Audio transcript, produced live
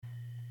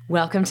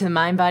Welcome to the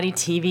Mind Body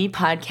TV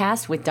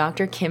podcast with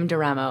Dr. Kim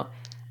D'Eramo.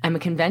 I'm a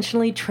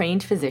conventionally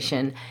trained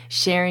physician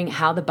sharing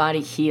how the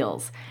body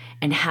heals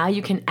and how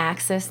you can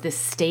access this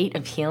state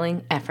of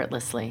healing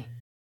effortlessly.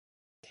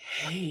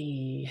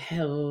 Hey,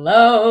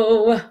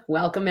 hello.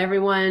 Welcome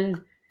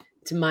everyone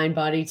to Mind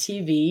Body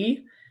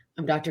TV.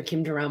 I'm Dr.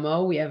 Kim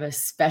D'Eramo. We have a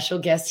special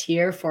guest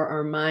here for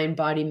our Mind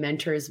Body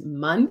Mentors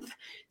Month.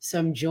 So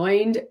I'm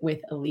joined with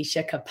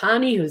Alicia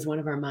Kapani, who's one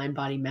of our Mind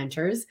Body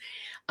Mentors.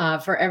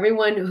 For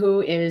everyone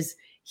who is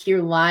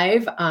here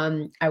live,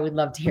 I would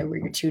love to hear where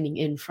you're tuning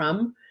in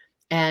from.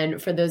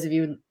 And for those of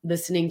you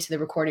listening to the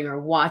recording or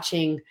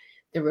watching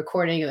the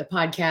recording of the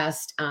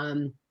podcast,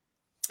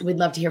 we'd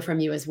love to hear from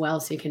you as well.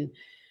 So you can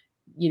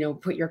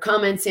put your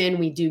comments in.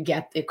 We do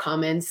get the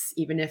comments,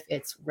 even if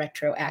it's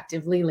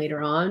retroactively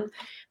later on.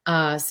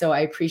 So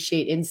I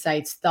appreciate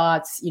insights,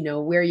 thoughts,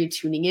 where are you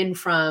tuning in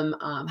from?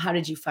 How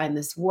did you find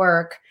this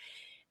work?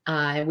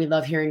 We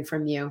love hearing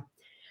from you.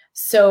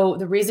 So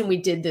the reason we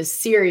did this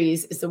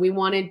series is that we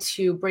wanted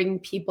to bring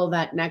people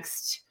that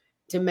next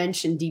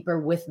dimension deeper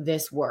with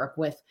this work,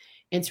 with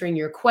answering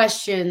your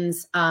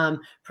questions,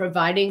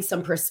 providing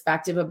some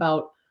perspective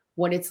about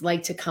what it's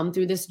like to come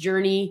through this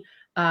journey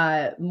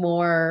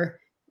more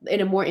in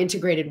a more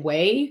integrated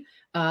way.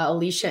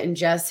 Alicia and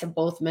Jess have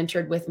both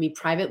mentored with me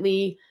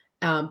privately.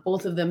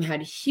 Both of them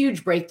had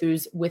huge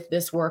breakthroughs with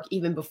this work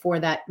even before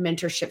that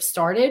mentorship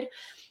started,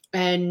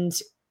 and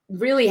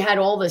really had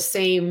all the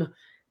same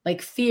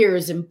like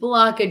fears and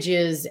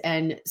blockages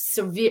and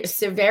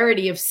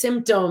severity of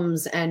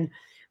symptoms and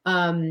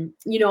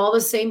all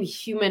the same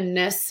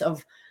humanness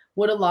of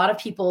what a lot of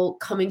people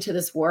coming to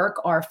this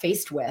work are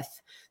faced with,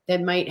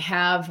 that might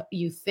have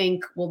you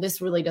think, well,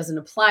 this really doesn't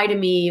apply to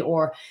me,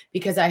 or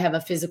because I have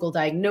a physical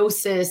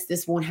diagnosis,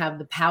 this won't have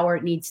the power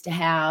it needs to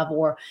have,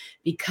 or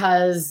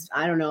because,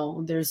 I don't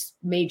know, there's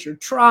major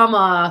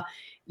trauma,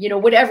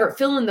 whatever,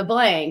 fill in the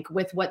blank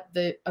with what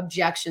the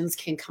objections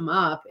can come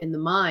up in the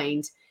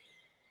mind.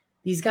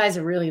 These guys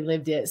have really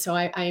lived it. So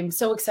I am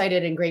so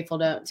excited and grateful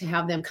to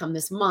have them come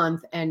this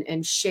month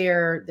and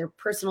share their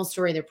personal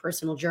story, their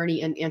personal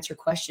journey, and answer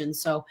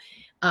questions. So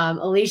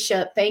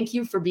Alicia, thank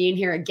you for being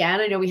here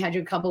again. I know we had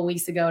you a couple of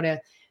weeks ago to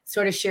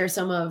sort of share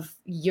some of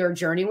your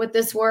journey with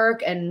this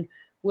work, and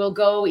we'll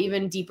go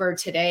even deeper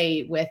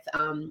today with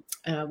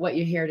what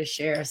you're here to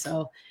share.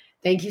 So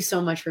thank you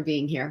so much for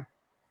being here.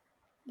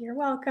 You're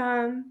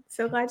welcome.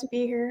 So glad to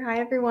be here. Hi,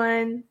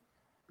 everyone.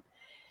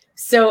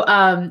 So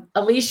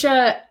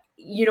Alicia,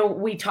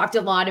 we talked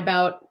a lot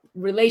about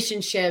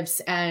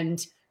relationships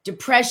and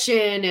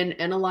depression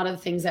and a lot of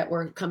the things that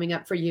were coming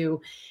up for you.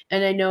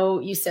 And I know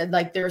you said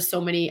like there are so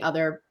many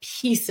other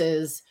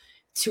pieces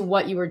to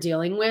what you were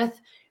dealing with.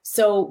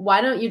 So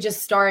why don't you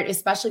just start,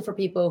 especially for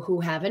people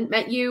who haven't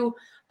met you,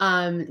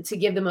 to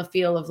give them a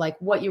feel of like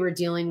what you were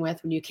dealing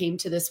with when you came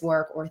to this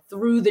work or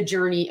through the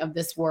journey of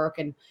this work,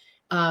 and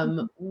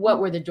what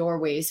were the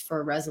doorways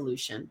for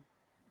resolution?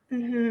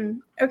 Mm-hmm.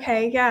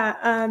 Okay.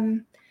 Yeah.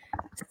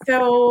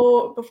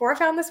 So before I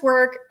found this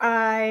work,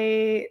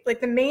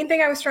 the main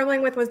thing I was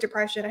struggling with was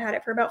depression. I had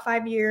it for about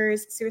 5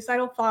 years,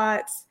 suicidal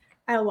thoughts.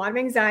 I had a lot of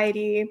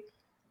anxiety.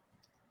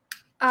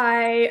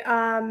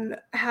 I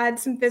had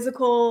some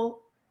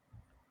physical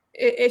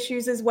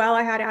issues as well.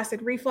 I had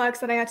acid reflux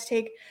that I had to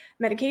take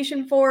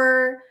medication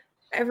for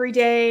every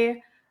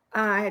day.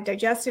 I had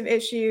digestive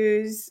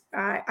issues.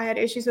 I had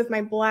issues with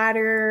my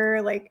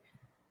bladder. Like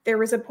there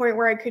was a point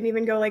where I couldn't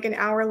even go like an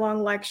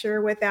hour-long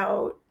lecture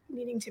without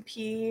needing to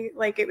pee.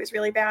 Like it was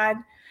really bad.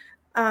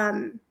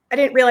 I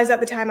didn't realize at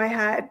the time I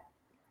had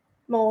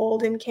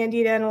mold and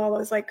candida and all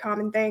those like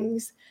common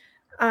things.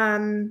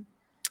 I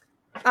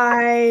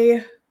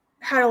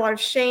had a lot of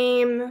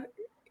shame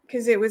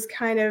because it was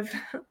kind of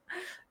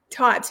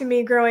taught to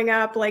me growing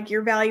up, like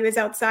your value is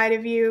outside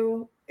of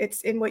you.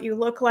 It's in what you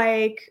look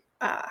like,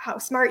 how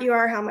smart you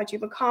are, how much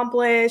you've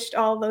accomplished,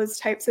 all those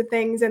types of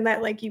things. And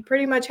that like you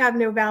pretty much have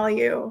no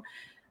value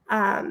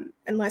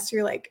unless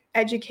you're like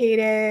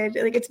educated.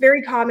 Like it's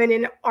very common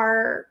in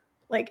our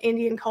like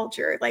Indian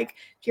culture. Like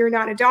if you're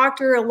not a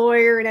doctor, a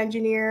lawyer, an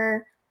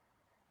engineer,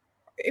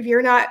 if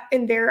you're not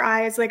in their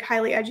eyes like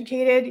highly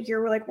educated,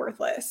 you're like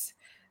worthless.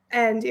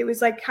 And it was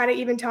like kind of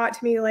even taught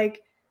to me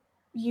like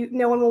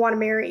no one will want to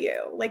marry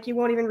you. Like you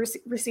won't even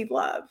receive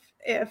love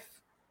if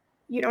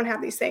you don't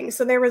have these things.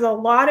 So there was a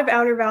lot of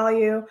outer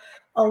value,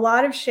 a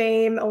lot of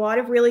shame, a lot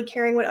of really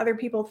caring what other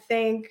people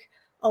think,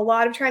 a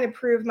lot of trying to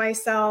prove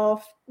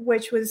myself,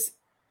 which was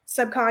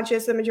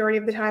subconscious the majority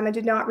of the time. I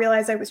did not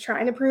realize I was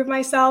trying to prove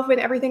myself in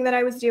everything that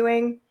I was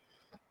doing.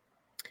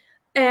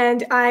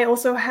 And I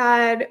also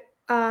had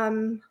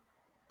a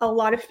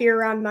lot of fear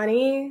around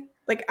money.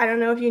 Like, I don't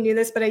know if you knew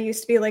this, but I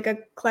used to be like a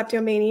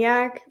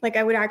kleptomaniac. Like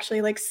I would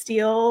actually like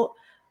steal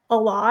a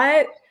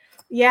lot.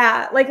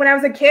 Yeah. Like when I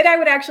was a kid, I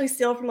would actually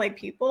steal from like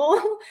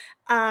people.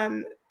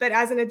 But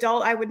as an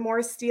adult, I would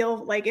more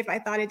steal like if I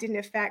thought it didn't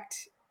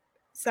affect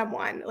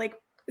someone, like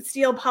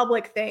steal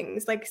public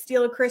things, like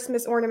steal a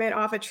Christmas ornament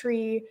off a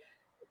tree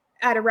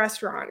at a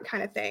restaurant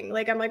kind of thing.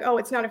 Like I'm like, oh,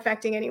 it's not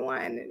affecting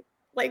anyone.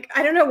 like,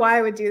 I don't know why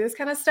I would do this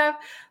kind of stuff,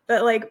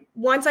 but like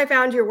once I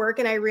found your work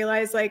and I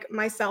realized like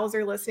my cells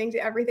are listening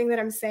to everything that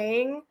I'm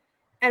saying.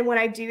 And when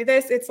I do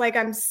this, it's like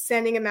I'm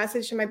sending a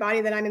message to my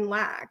body that I'm in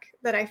lack,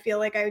 that I feel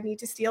like I would need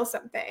to steal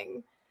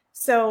something.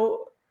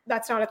 So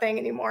that's not a thing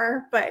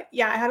anymore. But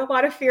yeah, I had a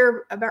lot of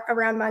fear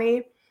around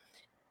money.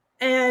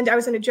 And I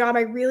was in a job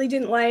I really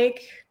didn't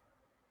like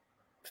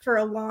for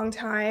a long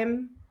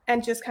time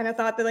and just kind of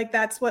thought that like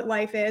that's what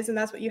life is and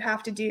that's what you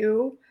have to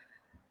do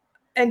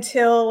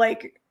until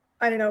like,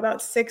 I don't know,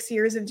 about 6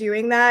 years of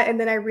doing that. And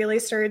then I really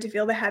started to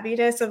feel the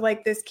heaviness of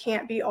like, this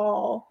can't be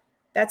all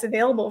that's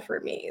available for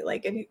me.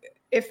 Like, and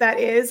if that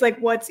is, like,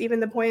 what's even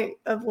the point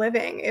of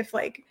living? If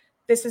like,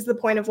 this is the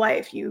point of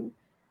life, you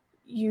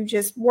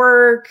just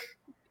work,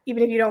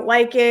 even if you don't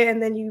like it,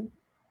 and then you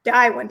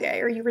die one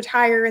day, or you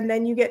retire and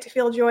then you get to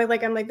feel joy.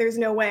 Like, I'm like, there's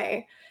no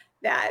way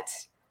that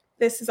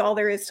this is all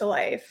there is to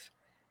life.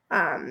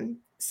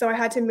 So I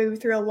had to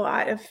move through a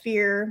lot of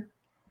fear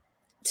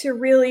to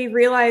really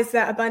realize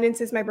that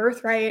abundance is my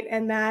birthright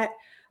and that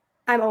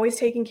I'm always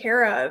taken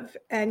care of,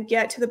 and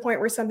get to the point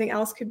where something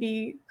else could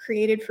be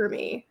created for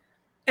me.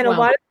 And Wow. a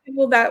lot of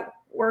people that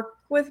work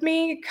with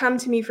me come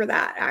to me for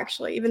that,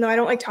 actually, even though I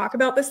don't like talk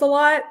about this a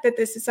lot, that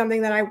this is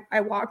something that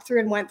I walked through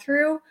and went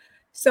through.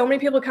 So many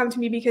people come to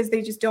me because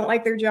they just don't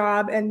like their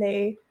job and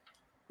they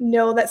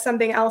know that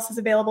something else is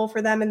available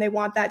for them and they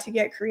want that to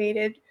get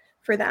created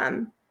for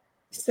them.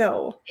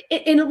 So,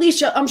 And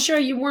Alicia, I'm sure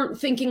you weren't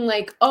thinking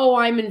like, oh,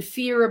 I'm in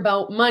fear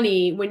about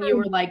money when you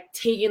were like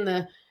taking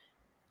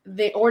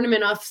the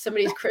ornament off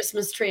somebody's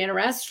Christmas tree in a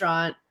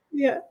restaurant.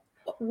 yeah.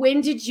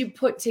 When did you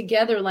put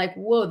together like,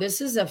 whoa,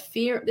 this is a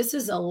fear, this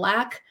is a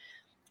lack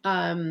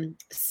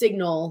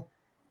signal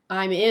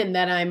I'm in,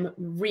 that I'm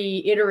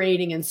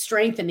reiterating and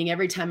strengthening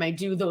every time I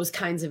do those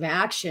kinds of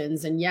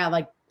actions. And yeah,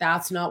 like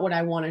that's not what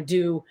I want to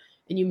do.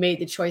 And you made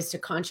the choice to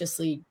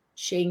consciously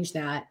change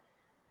that.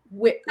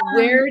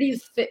 Where do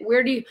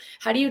you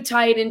how do you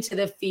tie it into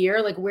the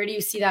fear? Like, where do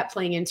you see that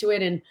playing into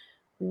it? And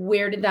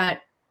where did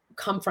that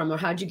come from? Or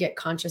how did you get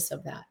conscious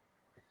of that?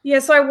 Yeah,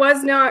 so I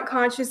was not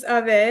conscious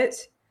of it.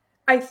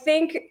 I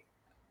think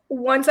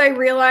once I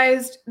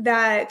realized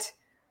that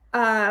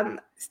the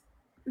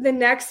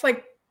next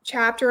like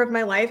chapter of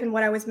my life and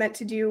what I was meant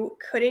to do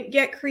couldn't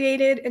get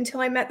created until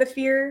I met the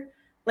fear.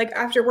 Like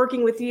after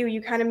working with you,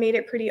 you kind of made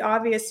it pretty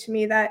obvious to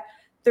me that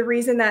the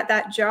reason that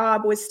that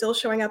job was still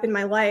showing up in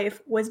my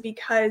life was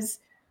because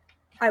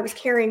I was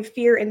carrying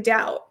fear and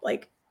doubt,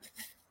 like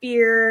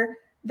fear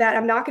that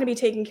I'm not going to be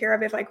taken care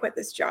of if I quit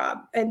this job,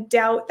 and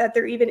doubt that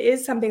there even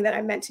is something that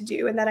I'm meant to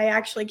do and that I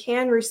actually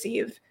can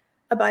receive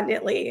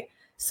abundantly.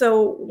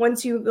 So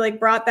once you like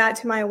brought that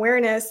to my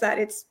awareness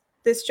that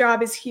this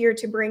job is here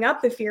to bring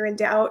up the fear and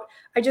doubt,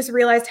 I just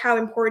realized how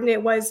important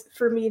it was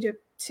for me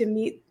to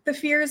meet the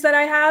fears that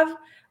I have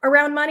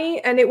around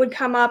money. And it would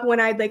come up when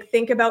I'd like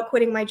think about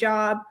quitting my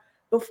job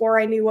before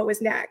I knew what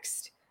was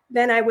next.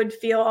 Then I would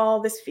feel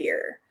all this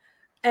fear.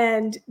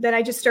 And then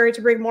I just started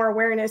to bring more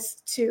awareness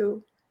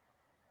to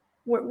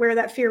where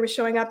that fear was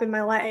showing up in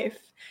my life.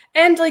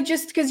 And like,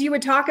 just because you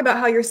would talk about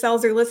how your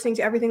cells are listening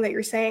to everything that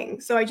you're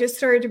saying. So I just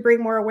started to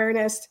bring more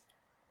awareness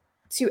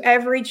to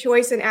every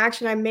choice and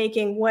action I'm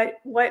making.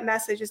 What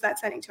message is that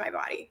sending to my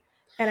body?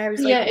 And I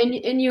was yeah,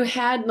 like, and you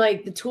had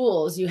like the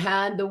tools, you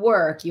had the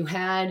work, you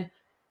had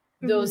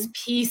those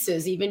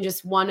pieces, even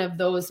just one of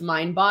those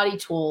mind body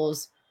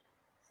tools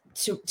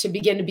to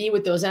begin to be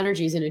with those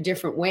energies in a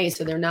different way,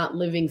 so they're not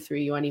living through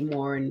you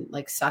anymore and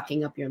like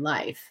sucking up your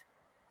life.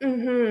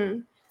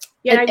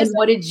 Yeah, and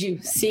what did you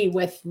see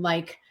with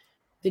like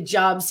the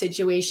job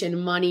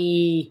situation,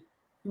 money?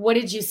 What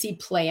did you see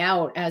play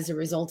out as a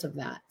result of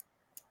that?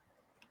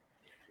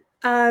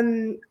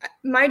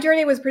 My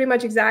journey was pretty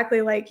much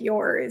exactly like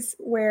yours,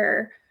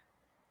 where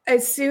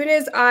as soon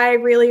as I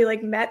really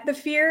like met the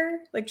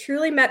fear, like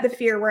truly met the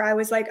fear, where I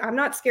was like, I'm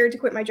not scared to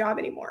quit my job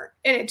anymore.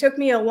 And it took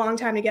me a long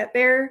time to get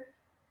there.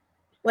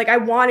 Like I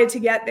wanted to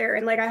get there.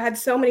 And like, I had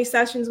so many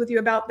sessions with you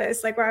about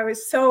this, like where I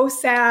was so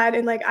sad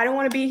and like, I don't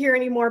want to be here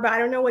anymore, but I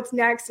don't know what's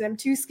next. And I'm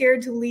too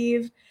scared to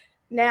leave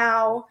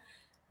now.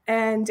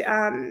 And,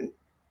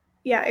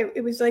 yeah,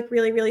 it was like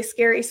really, really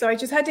scary. So I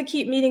just had to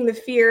keep meeting the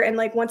fear. And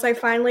like, once I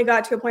finally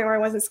got to a point where I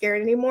wasn't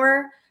scared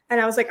anymore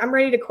and I was like, I'm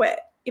ready to quit,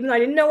 even though I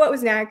didn't know what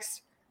was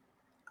next,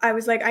 I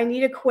was like, I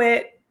need to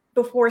quit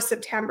before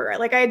September.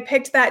 Like I had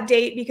picked that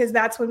date because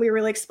that's when we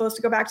were like supposed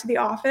to go back to the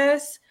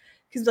office,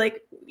 because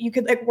like you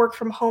could like work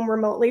from home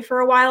remotely for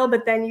a while,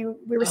 but then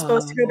we were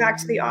supposed to go back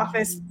to the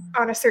office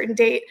on a certain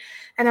date.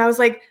 And I was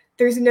like,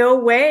 there's no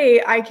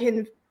way I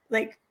can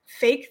like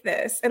fake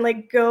this and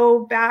like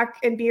go back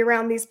and be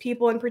around these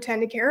people and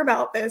pretend to care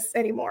about this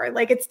anymore.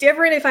 Like it's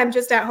different if I'm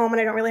just at home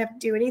and I don't really have to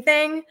do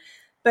anything,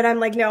 but I'm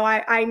like, no,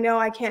 I know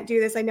I can't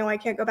do this. I know I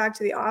can't go back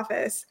to the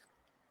office.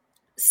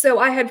 So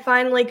I had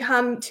finally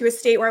come to a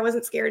state where I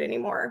wasn't scared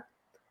anymore,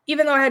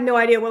 even though I had no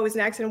idea what was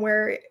next and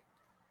where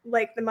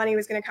like the money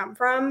was going to come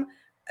from.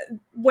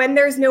 When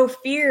there's no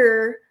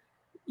fear,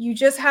 you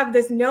just have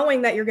this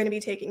knowing that you're going to be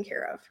taken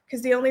care of,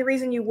 because the only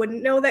reason you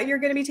wouldn't know that you're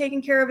going to be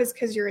taken care of is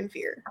because you're in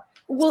fear.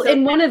 Well,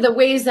 and one of the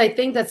ways I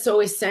think that's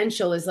so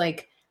essential is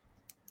like,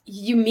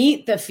 you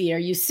meet the fear,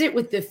 you sit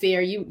with the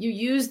fear, you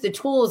use the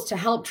tools to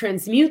help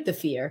transmute the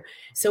fear.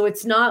 So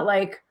it's not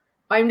like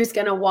I'm just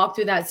going to walk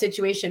through that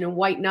situation and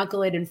white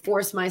knuckle it and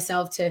force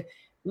myself to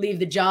leave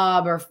the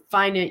job or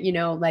find it, you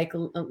know, like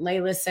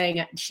Layla's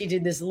saying she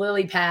did this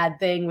lily pad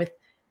thing with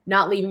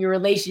not leaving your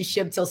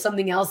relationship till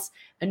something else,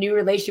 a new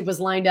relationship was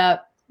lined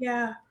up.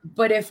 Yeah.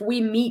 But if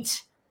we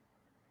meet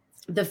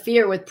the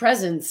fear with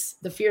presence,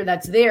 the fear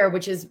that's there,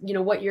 which is, you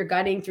know, what you're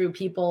guiding through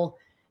people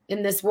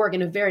in this work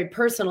in a very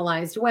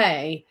personalized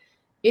way,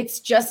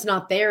 it's just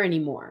not there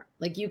anymore.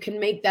 Like you can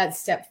make that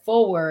step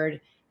forward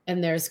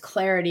and there's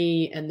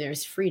clarity and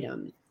there's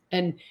freedom.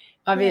 And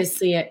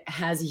obviously it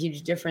has a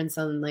huge difference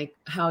on like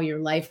how your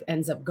life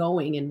ends up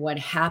going and what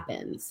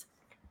happens.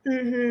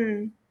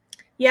 Mm-hmm.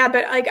 Yeah.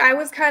 But like, I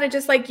was kind of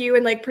just like you,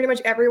 and like pretty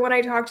much everyone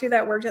I talked to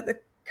that worked at the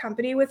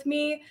company with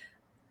me,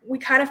 we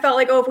kind of felt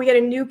like, oh, if we get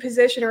a new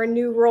position or a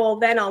new role,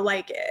 then I'll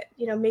like it.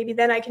 You know, maybe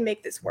then I can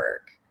make this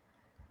work.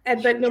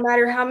 But no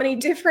matter how many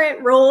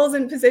different roles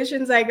and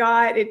positions I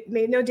got, it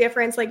made no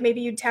difference. Like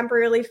maybe you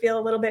temporarily feel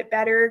a little bit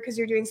better because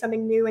you're doing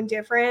something new and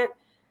different,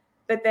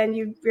 but then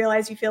you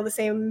realize you feel the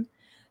same.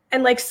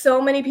 And like so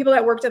many people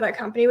that worked at that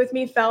company with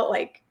me felt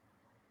like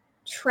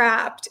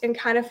trapped and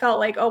kind of felt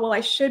like, oh, well,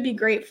 I should be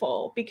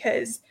grateful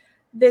because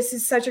this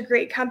is such a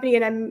great company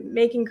and I'm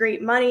making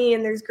great money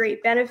and there's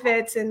great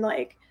benefits and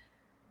like,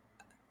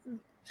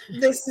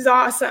 this is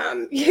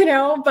awesome, you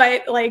know,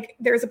 but like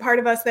there's a part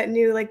of us that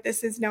knew like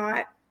this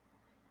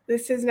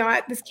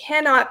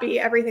cannot be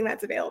everything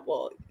that's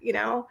available, you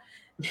know?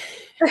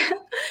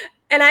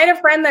 And I had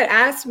a friend that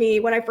asked me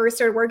when I first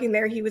started working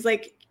there, he was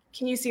like,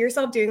 can you see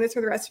yourself doing this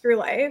for the rest of your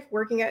life,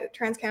 working at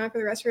TransCanada for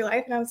the rest of your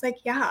life? And I was like,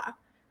 yeah,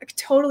 I could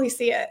totally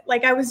see it.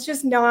 Like I was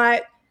just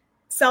not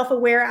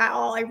self-aware at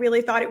all. I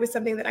really thought it was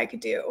something that I could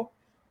do.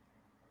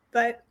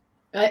 But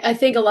I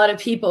think a lot of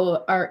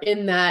people are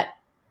in that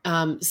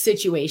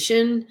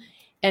situation.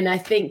 And I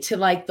think to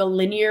like the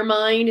linear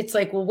mind, it's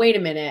like, well, wait a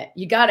minute,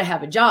 you got to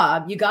have a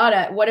job. You got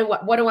to,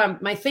 what am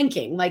I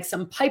thinking? Like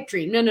some pipe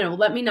dream. No,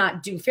 let me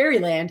not do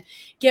fairyland.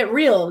 Get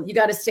real. You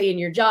got to stay in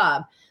your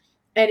job.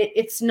 And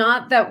it's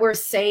not that we're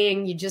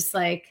saying you just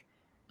like,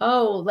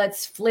 oh,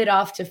 let's flit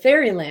off to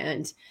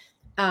fairyland.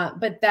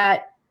 But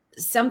that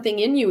something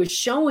in you is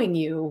showing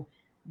you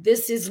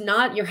this is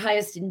not your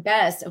highest and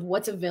best of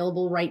what's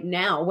available right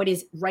now, what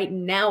is right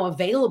now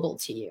available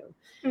to you.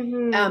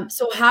 mm-hmm.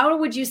 So how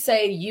would you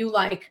say you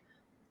like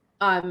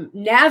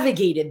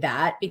navigated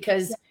that?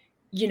 Because,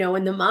 you know,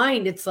 in the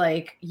mind, it's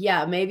like,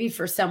 yeah, maybe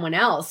for someone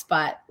else,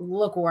 but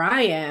look where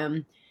I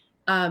am.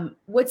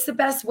 What's the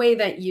best way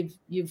that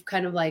you've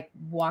kind of like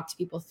walked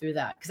people through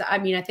that? Because I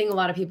mean, I think a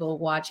lot of people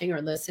watching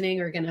or listening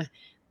are going to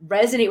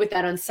resonate with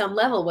that on some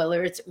level,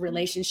 whether it's a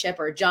relationship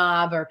or a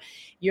job, or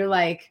you're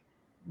like,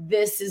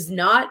 this is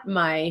not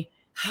my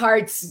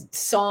heart's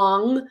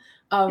song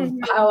of mm-hmm.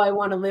 how I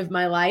want to live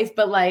my life,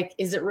 but like,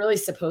 is it really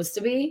supposed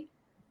to be?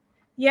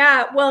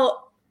 Yeah,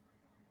 well,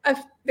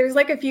 there's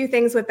like a few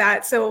things with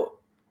that. So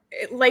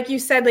like you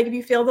said, like if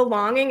you feel the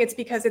longing, it's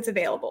because it's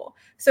available.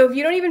 So if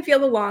you don't even feel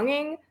the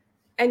longing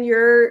and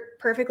you're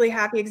perfectly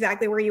happy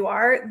exactly where you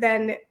are,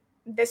 then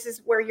this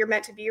is where you're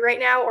meant to be right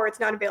now, or it's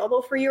not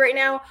available for you right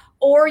now,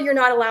 or you're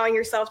not allowing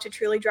yourself to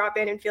truly drop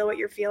in and feel what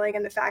you're feeling,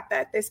 and the fact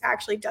that this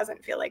actually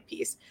doesn't feel like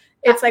peace.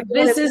 It's like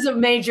this is a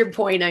major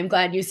point. I'm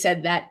glad you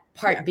said that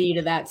part B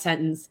to that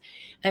sentence.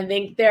 I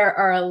think there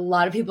are a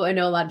lot of people, I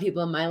know a lot of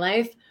people in my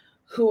life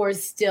who are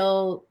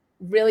still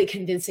really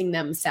convincing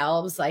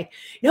themselves like,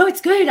 no,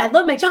 it's good. I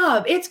love my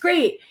job. It's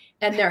great.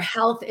 And their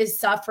health is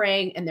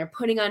suffering and they're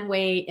putting on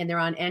weight and they're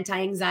on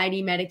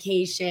anti-anxiety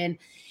medication.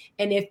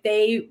 And if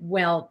they,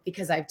 well,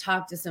 because I've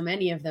talked to so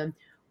many of them,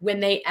 when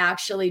they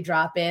actually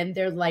drop in,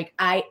 they're like,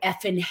 I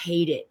effing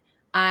hate it.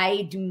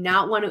 I do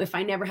not want to, if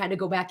I never had to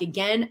go back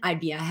again, I'd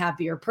be a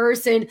happier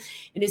person.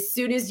 And as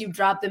soon as you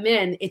drop them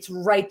in, it's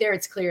right there.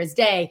 It's clear as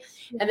day.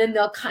 And then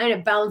they'll kind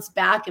of bounce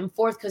back and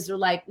forth because they're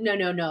like,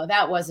 no,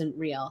 that wasn't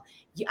real.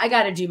 I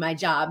got to do my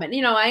job. And,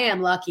 you know, I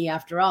am lucky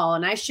after all,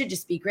 and I should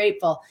just be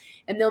grateful.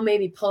 And they'll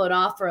maybe pull it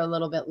off for a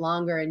little bit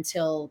longer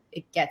until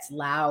it gets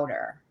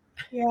louder.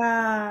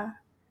 Yeah.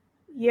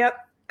 Yep.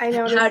 I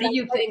know. How do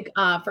you think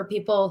for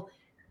people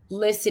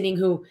listening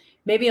who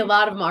maybe a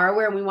lot of them are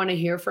aware and we want to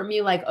hear from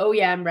you, like, oh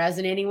yeah, I'm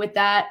resonating with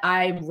that.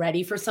 I'm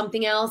ready for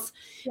something else.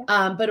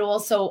 Yeah. But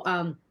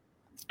also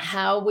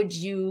how would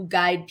you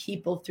guide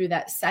people through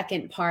that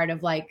second part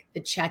of like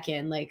the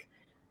check-in? Like,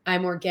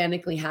 I'm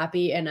organically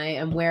happy and I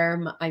am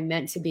where I'm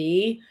meant to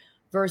be,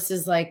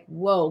 versus like,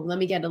 whoa, let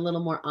me get a little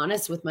more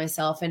honest with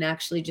myself and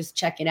actually just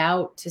check it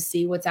out to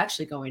see what's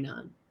actually going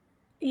on.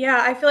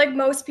 Yeah, I feel like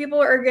most people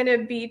are going to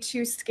be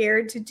too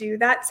scared to do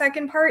that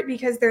second part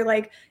because they're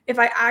like, if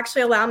I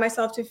actually allow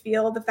myself to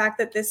feel the fact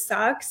that this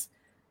sucks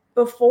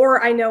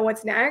before I know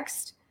what's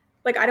next,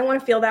 like, I don't want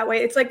to feel that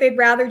way. It's like they'd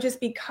rather just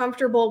be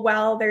comfortable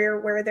while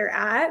they're where they're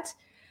at.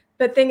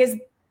 But thing is,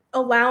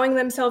 allowing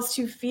themselves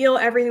to feel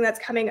everything that's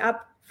coming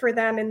up for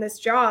them in this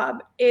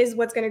job is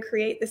what's going to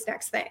create this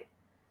next thing.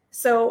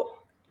 So,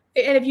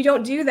 and if you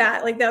don't do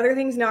that, like the other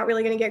thing's not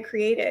really going to get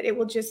created. It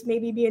will just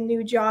maybe be a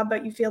new job,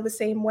 but you feel the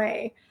same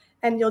way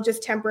and you'll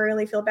just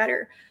temporarily feel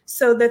better.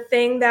 So the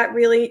thing that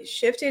really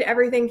shifted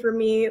everything for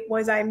me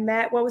was I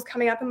met what was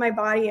coming up in my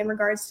body in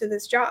regards to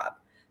this job.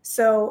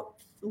 So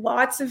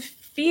lots of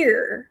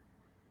fear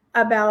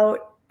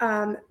about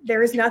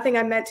there is nothing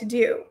I'm meant to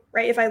do,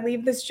 right? If I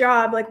leave this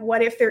job, like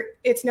what if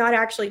it's not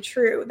actually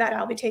true that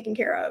I'll be taken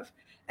care of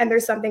and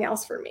there's something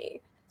else for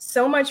me?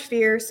 So much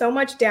fear, so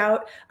much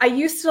doubt. I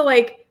used to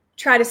like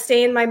try to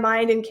stay in my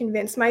mind and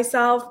convince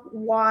myself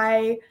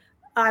why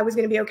I was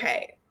going to be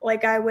okay.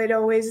 Like I would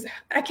always,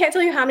 I can't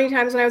tell you how many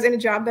times when I was in a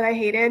job that I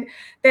hated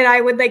that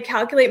I would like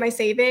calculate my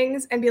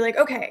savings and be like,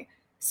 okay,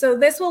 so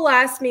this will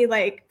last me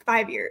like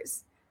 5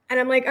 years. And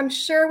I'm like, I'm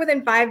sure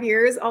within 5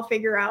 years, I'll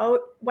figure out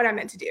what I'm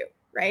meant to do.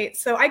 Right.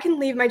 So I can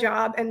leave my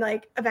job and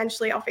like,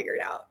 eventually I'll figure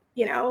it out.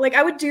 You know, like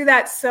I would do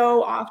that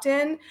so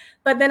often,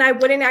 but then I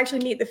wouldn't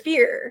actually meet the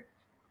fear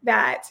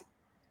that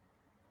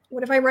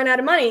what if I run out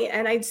of money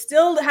and I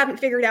still haven't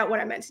figured out what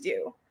I'm meant to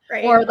do.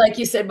 Right. Or like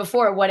you said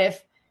before, what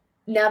if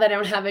now that I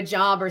don't have a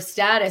job or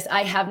status,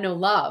 I have no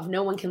love.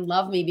 No one can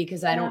love me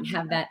because I don't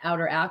have that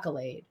outer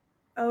accolade.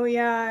 Oh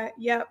yeah.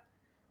 Yep.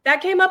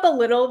 That came up a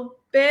little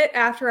bit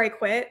after I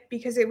quit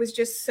because it was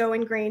just so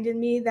ingrained in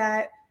me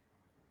that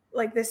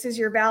like, this is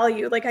your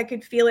value. Like I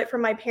could feel it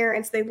from my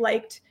parents. They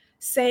liked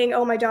saying,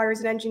 oh, my daughter's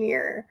an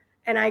engineer.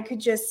 And I could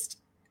just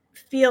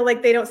feel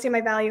like they don't see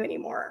my value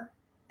anymore.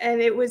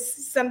 And it was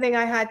something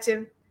I had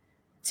to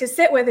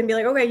sit with and be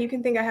like, okay, you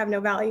can think I have no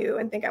value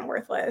and think I'm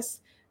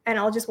worthless. And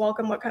I'll just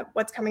welcome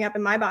what's coming up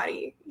in my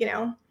body, you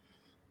know?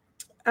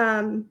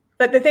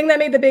 But the thing that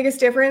made the biggest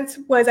difference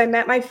was I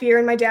met my fear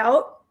and my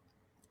doubt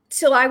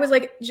till I was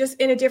like just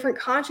in a different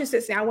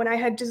consciousness now. When I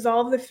had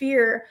dissolved the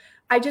fear,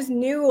 I just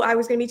knew I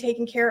was going to be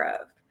taken care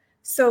of.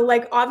 So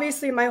like,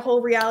 obviously my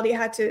whole reality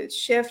had to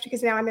shift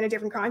because now I'm in a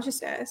different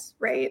consciousness,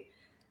 right?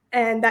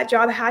 And that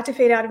job had to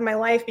fade out of my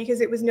life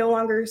because it was no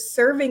longer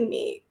serving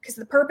me, because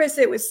the purpose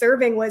it was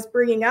serving was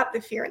bringing up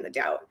the fear and the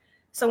doubt.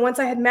 So once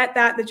I had met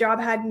that, the job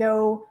had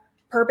no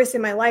purpose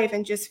in my life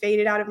and just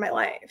faded out of my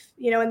life,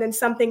 you know, and then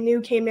something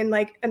new came in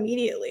like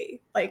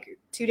immediately, like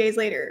 2 days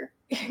later,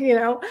 you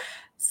know?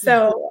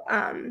 So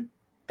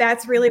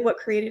that's really what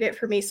created it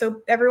for me.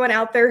 So everyone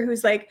out there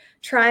who's like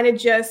trying to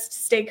just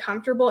stay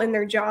comfortable in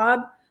their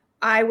job,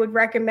 I would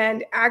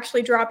recommend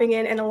actually dropping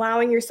in and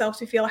allowing yourself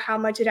to feel how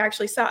much it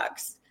actually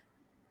sucks,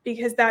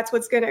 because that's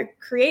what's going to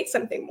create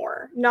something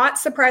more, not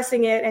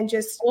suppressing it and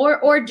just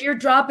or you're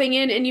dropping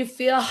in and you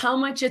feel how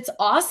much it's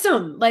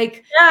awesome.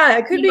 Like, yeah,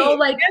 it could be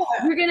like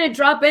you're going to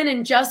drop in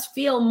and just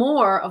feel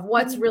more of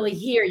what's really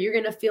here. You're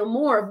going to feel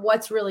more of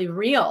what's really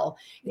real.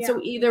 And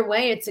so either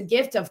way, it's a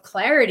gift of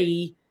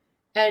clarity.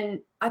 And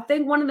I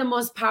think one of the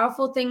most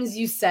powerful things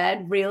you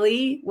said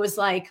really was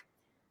like,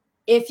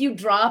 if you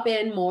drop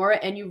in more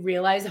and you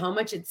realize how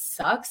much it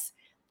sucks,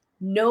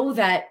 know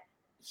that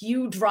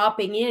you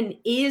dropping in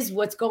is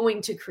what's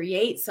going to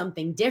create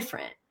something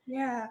different.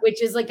 Yeah.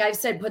 Which is, like I've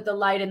said, put the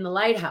light in the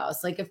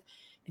lighthouse. Like if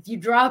you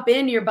drop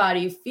in your body,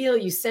 you feel,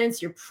 you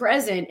sense, you're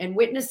present and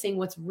witnessing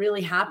what's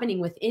really happening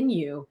within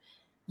you,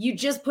 you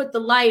just put the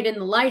light in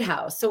the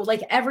lighthouse. So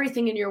like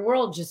everything in your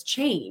world just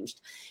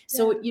changed.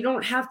 So you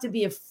don't have to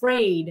be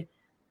afraid.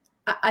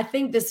 I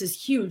think this is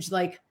huge,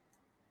 like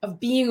of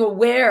being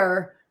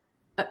aware.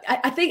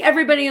 I think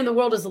everybody in the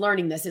world is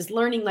learning this, is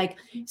learning like,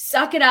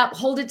 suck it up,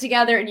 hold it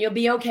together, and you'll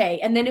be okay.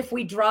 And then if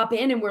we drop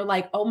in and we're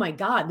like, oh my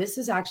God, this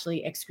is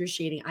actually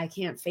excruciating. I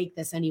can't fake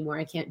this anymore.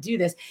 I can't do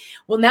this.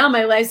 Well, now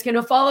my life's going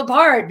to fall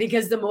apart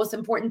because the most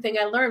important thing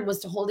I learned was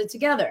to hold it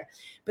together.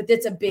 But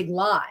that's a big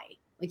lie.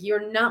 Like,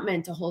 you're not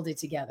meant to hold it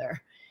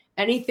together.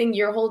 Anything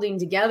you're holding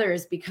together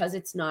is because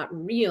it's not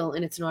real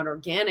and it's not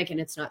organic and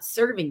it's not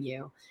serving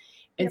you.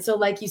 And so,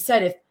 like you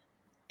said,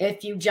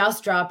 if you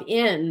just drop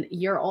in,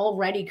 you're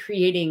already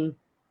creating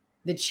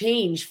the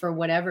change for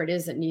whatever it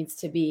is that needs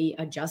to be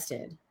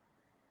adjusted.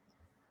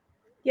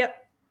 Yep.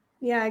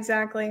 Yeah,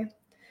 exactly.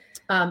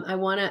 I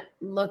want to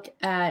look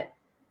at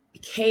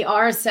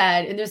KR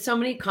said, and there's so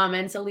many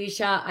comments,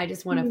 Alicia. I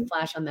just want to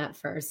flash on that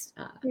first.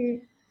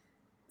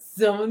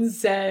 Someone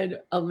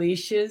said,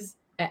 Alicia's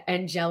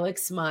angelic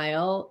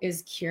smile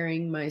is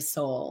curing my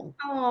soul.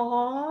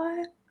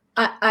 Aww.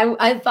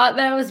 I thought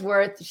that was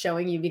worth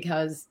showing you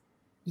because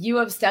you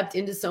have stepped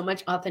into so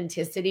much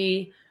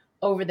authenticity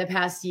over the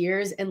past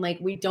years. And like,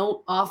 we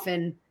don't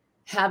often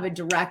have a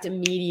direct,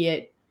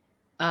 immediate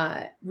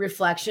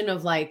reflection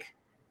of like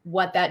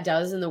what that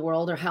does in the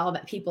world or how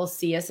that people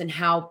see us and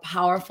how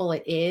powerful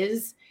it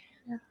is.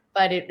 Yeah.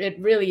 But it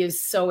really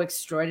is so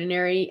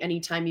extraordinary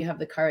anytime you have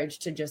the courage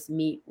to just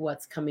meet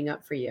what's coming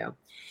up for you.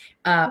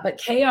 But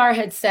KR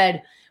had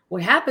said,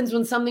 what happens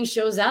when something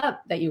shows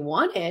up that you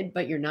wanted,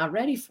 but you're not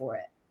ready for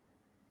it?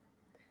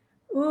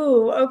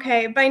 Ooh,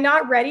 okay. By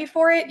not ready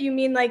for it, you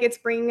mean like it's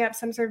bringing up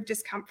some sort of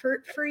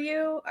discomfort for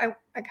you?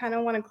 I kind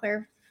of want to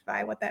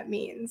clarify what that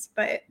means,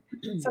 but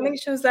something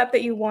shows up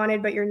that you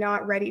wanted, but you're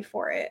not ready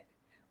for it.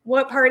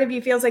 what part of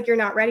you feels like you're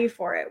not ready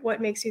for it?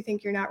 What makes you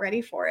think you're not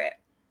ready for it?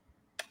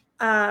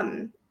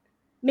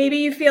 Maybe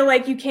you feel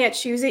like you can't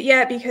choose it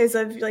yet because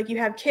of like you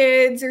have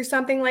kids or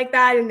something like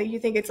that, and that you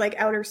think it's like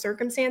outer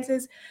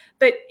circumstances.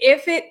 But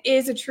if it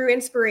is a true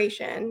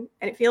inspiration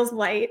and it feels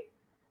light,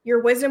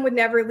 your wisdom would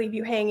never leave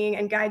you hanging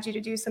and guide you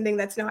to do something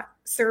that's not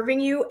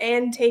serving you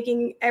and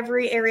taking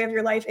every area of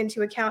your life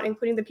into account,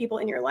 including the people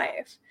in your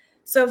life.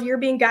 So if you're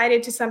being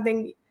guided to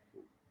something,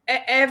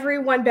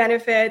 everyone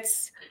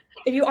benefits.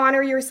 If you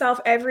honor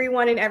yourself,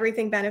 everyone and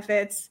everything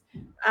benefits.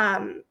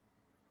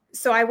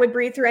 So I would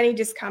breathe through any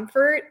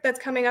discomfort that's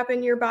coming up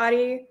in your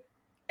body,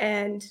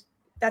 and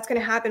that's going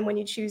to happen when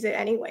you choose it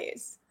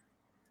anyways.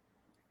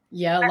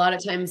 Yeah, a lot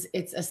of times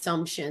it's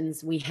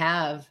assumptions we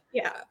have.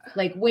 Yeah.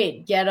 Like,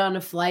 wait, get on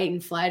a flight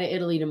and fly to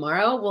Italy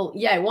tomorrow? Well,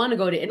 yeah, I want to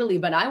go to Italy,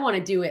 but I want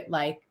to do it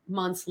like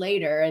months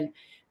later.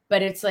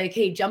 But it's like,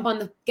 hey, get on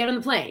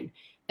the plane.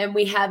 And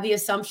we have the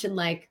assumption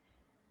like,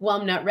 well,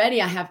 I'm not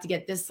ready. I have to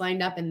get this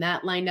lined up and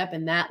that lined up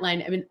and that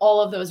line. I mean, all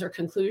of those are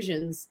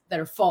conclusions that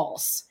are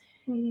false.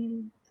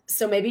 Mm-hmm.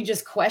 So maybe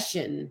just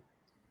question,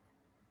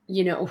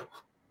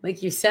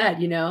 like you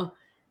said,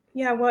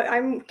 Yeah, well,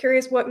 I'm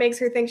curious what makes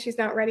her think she's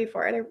not ready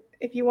for it.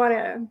 If you want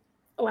to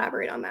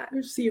elaborate on that.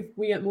 Let's see if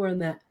we get more on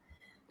that.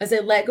 As I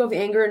let go of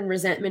anger and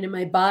resentment in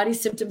my body,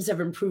 symptoms have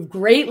improved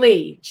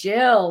greatly.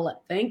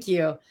 Jill, thank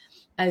you.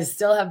 I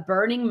still have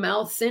burning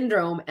mouth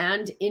syndrome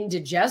and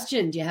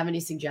indigestion. Do you have any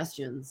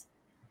suggestions?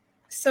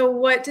 So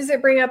what does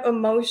it bring up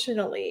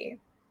emotionally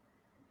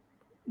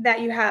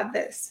that you have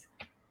this?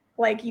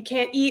 Like you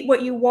can't eat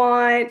what you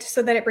want,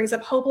 so then it brings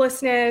up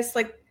hopelessness.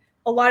 Like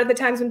a lot of the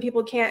times when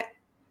people can't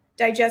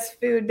digest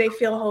food, they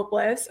feel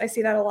hopeless. I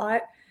see that a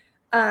lot.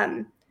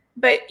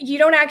 But you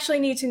don't actually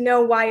need to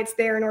know why it's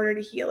there in order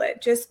to heal it.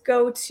 Just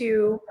go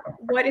to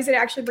what is it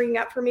actually bringing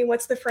up for me?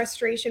 What's the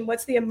frustration?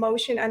 What's the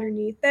emotion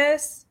underneath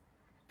this?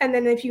 And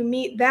then if you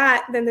meet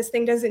that, then this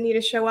thing doesn't need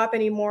to show up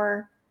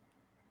anymore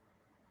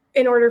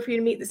in order for you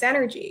to meet this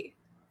energy.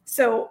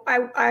 So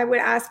I would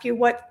ask you,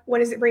 what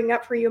is it bringing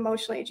up for you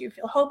emotionally? Do you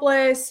feel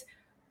hopeless?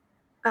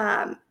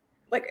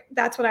 Like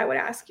that's what I would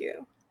ask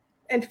you,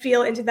 and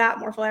feel into that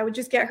more fully. I would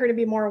just get her to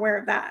be more aware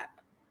of that.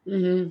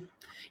 Mm-hmm.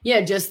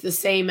 Yeah, just the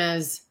same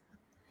as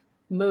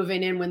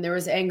moving in when there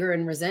was anger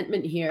and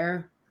resentment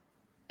here,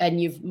 and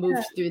you've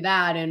moved through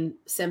that and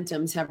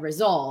symptoms have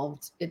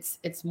resolved.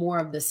 It's more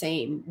of the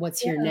same.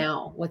 What's here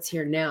now? What's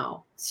here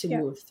now to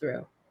move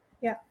through?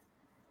 Yeah.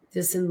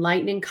 This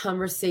enlightening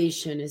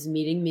conversation is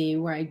meeting me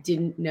where I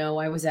didn't know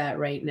I was at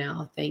right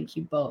now. Thank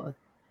you both.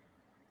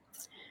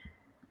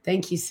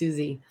 Thank you,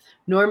 Susie.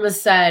 Norma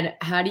said,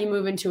 how do you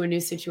move into a new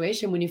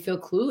situation when you feel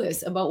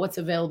clueless about what's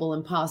available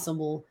and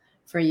possible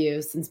for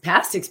you, since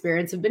past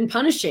experience have been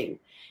punishing?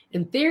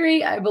 In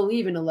theory, I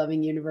believe in a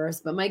loving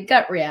universe, but my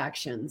gut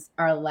reactions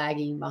are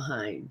lagging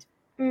behind.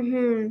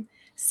 Mm-hmm.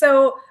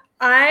 So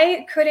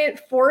I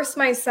couldn't force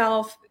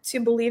myself to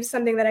believe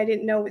something that I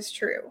didn't know was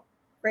true.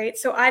 Right.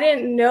 So I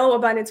didn't know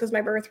abundance was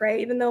my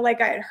birthright, even though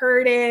like I had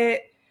heard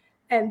it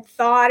and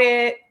thought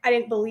it, I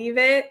didn't believe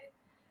it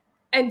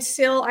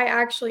until I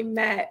actually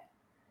met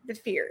the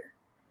fear.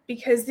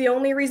 Because the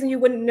only reason you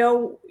wouldn't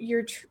know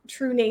your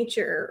true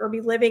nature or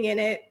be living in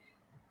it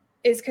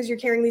is because you're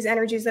carrying these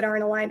energies that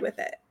aren't aligned with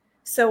it.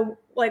 So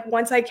like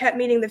once I kept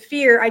meeting the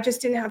fear, I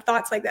just didn't have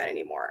thoughts like that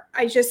anymore.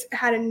 I just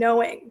had a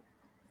knowing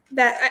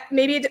that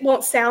maybe it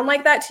won't sound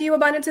like that to you,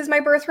 abundance is my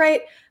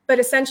birthright, but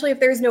essentially if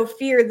there's no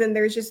fear, then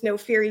there's just no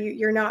fear.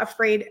 You're not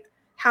afraid.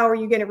 How are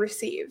you going to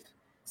receive?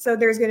 So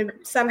there's going to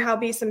somehow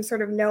be some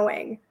sort of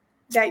knowing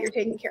that you're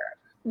taking care of.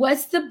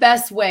 What's the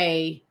best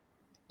way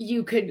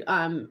you could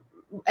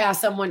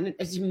ask someone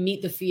to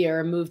meet the fear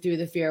and move through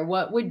the fear?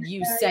 What would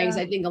you say? Because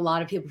I think a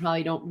lot of people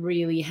probably don't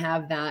really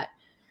have that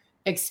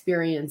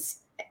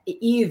experience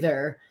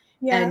either.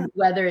 Yeah. And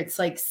whether it's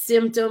like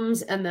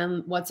symptoms and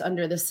then what's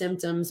under the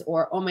symptoms,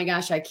 or, oh my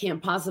gosh, I can't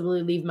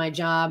possibly leave my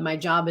job. My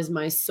job is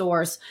my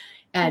source.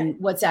 And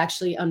what's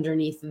actually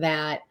underneath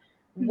that.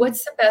 Mm-hmm.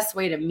 What's the best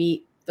way to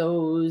meet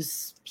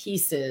those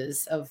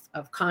pieces of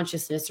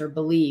consciousness or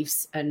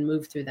beliefs and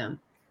move through them?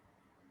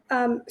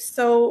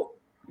 So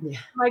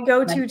my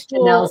go-to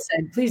tool. Janelle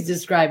said, please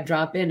describe,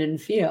 drop in and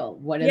feel.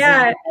 What does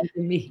it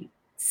mean?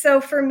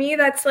 So for me,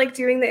 that's like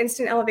doing the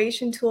instant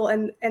elevation tool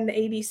and the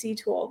ABC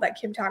tool that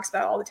Kim talks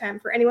about all the time.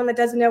 For anyone that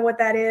doesn't know what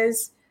that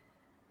is,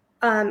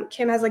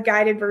 Kim has a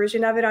guided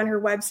version of it on her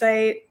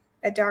website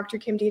at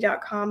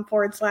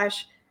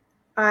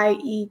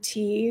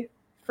drkimd.com/IET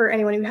for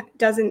anyone who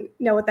doesn't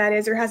know what that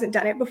is or hasn't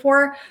done it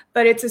before.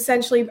 But it's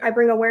essentially, I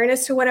bring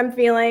awareness to what I'm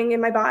feeling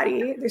in my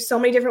body. There's so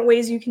many different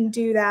ways you can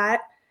do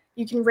that.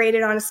 You can rate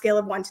it on a scale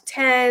of 1 to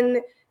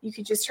 10. You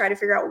could just try to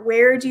figure out,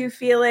 where do you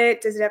feel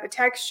it? Does it have a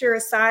texture,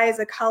 a size,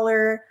 a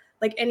color,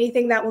 like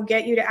anything that will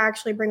get you to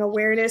actually bring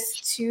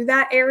awareness to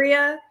that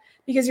area,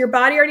 because your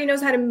body already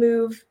knows how to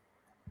move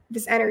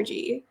this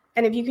energy.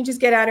 And if you can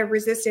just get out of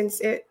resistance,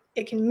 it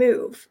can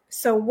move.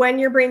 So when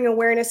you're bringing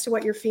awareness to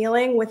what you're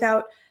feeling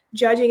without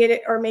judging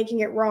it or making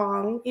it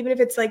wrong, even if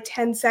it's like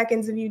 10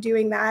 seconds of you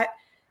doing that,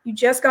 you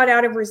just got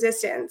out of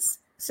resistance.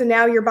 So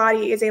now your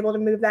body is able to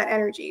move that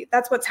energy.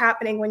 That's what's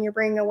happening when you're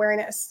bringing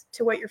awareness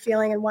to what you're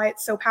feeling and why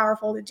it's so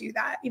powerful to do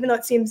that. Even though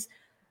it seems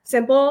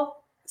simple,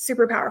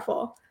 super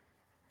powerful.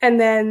 And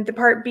then the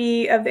part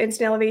B of the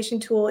instant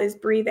elevation tool is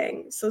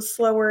breathing. So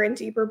slower and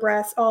deeper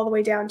breaths all the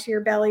way down to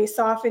your belly.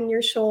 Soften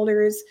your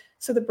shoulders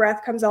so the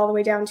breath comes all the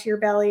way down to your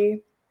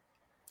belly.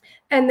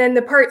 And then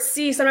the part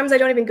C, sometimes I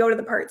don't even go to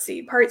the part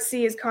C. Part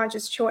C is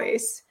conscious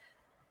choice.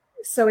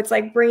 So it's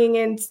like bringing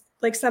in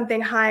like something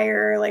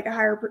higher, like a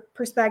higher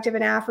perspective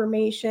and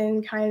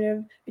affirmation kind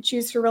of. I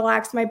choose to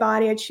relax my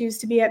body. I choose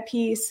to be at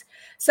peace.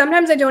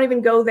 Sometimes I don't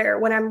even go there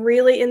when I'm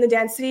really in the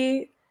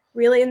density,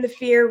 really in the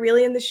fear,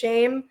 really in the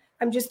shame.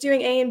 I'm just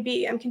doing A and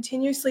B. I'm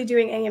continuously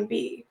doing A and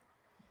B.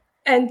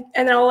 And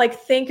then I'll like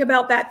think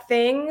about that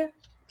thing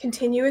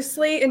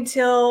continuously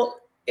until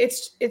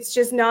it's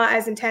just not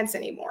as intense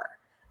anymore.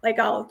 Like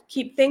I'll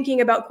keep thinking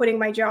about quitting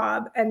my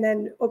job and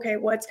then, okay,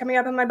 what's coming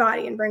up in my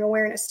body, and bring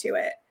awareness to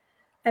it.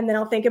 And then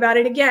I'll think about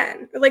it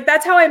again. Like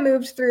that's how I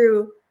moved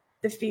through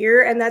the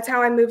fear, and that's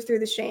how I moved through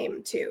the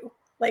shame too.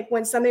 Like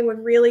when something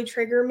would really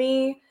trigger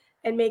me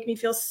and make me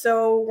feel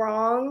so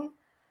wrong,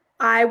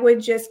 I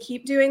would just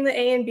keep doing the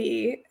A and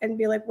B and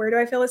be like, where do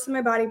I feel this in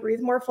my body?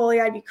 Breathe more fully.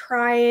 I'd be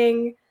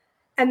crying.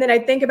 And then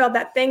I'd think about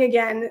that thing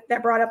again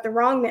that brought up the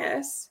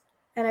wrongness.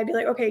 And I'd be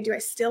like, okay, do I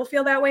still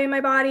feel that way in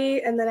my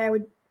body? And then I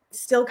would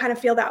still kind of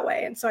feel that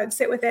way. And so I'd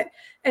sit with it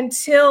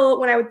until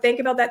when I would think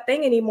about that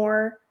thing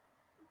anymore,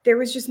 there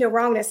was just no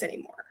wrongness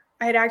anymore.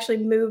 I had actually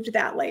moved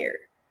that layer.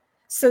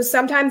 So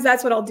sometimes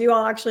that's what I'll do.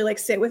 I'll actually like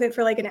sit with it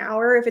for like an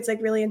hour if it's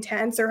like really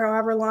intense, or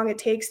however long it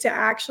takes to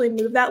actually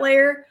move that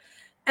layer.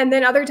 And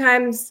then other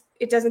times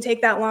it doesn't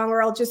take that long,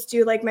 or I'll just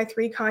do like my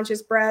 3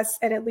 conscious breaths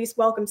and at least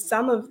welcome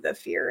some of the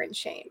fear and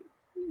shame,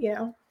 you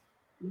know.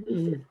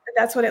 Mm-hmm.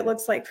 That's what it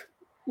looked like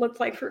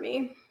for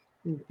me.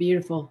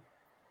 Beautiful.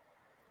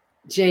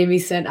 Jamie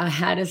said, I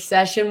had a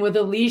session with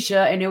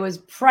Alicia and it was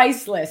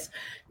priceless.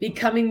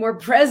 Becoming more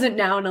present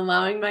now and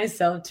allowing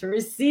myself to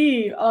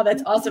receive. Oh,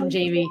 that's awesome,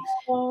 Jamie.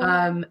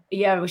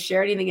 Yeah,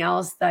 share anything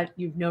else that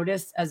you've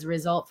noticed as a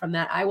result from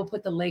that. I will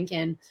put the link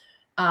in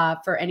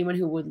for anyone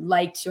who would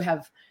like to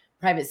have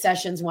private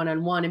sessions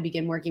one-on-one and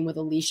begin working with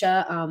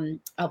Alicia.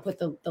 I'll put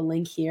the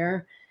link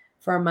here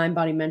for our Mind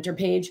Body Mentor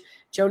page.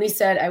 Joni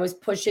said, I was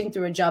pushing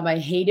through a job I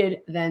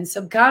hated. Then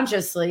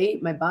subconsciously,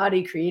 my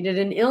body created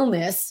an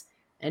illness.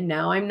 And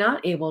now I'm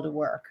not able to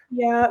work.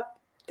 Yeah,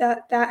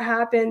 that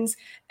happens.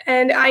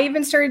 And I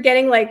even started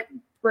getting like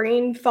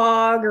brain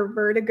fog or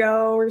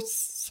vertigo or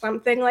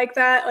something like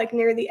that. Like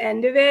near the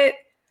end of it,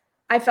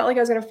 I felt like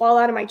I was going to fall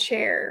out of my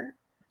chair.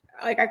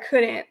 Like I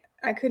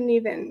couldn't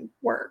even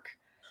work.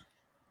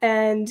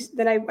 And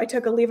then I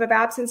took a leave of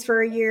absence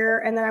for a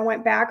year, and then I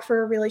went back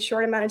for a really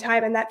short amount of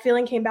time. And that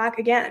feeling came back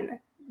again.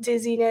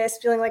 Dizziness,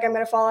 feeling like I'm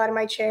going to fall out of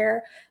my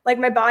chair. Like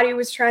my body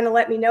was trying to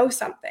let me know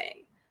something.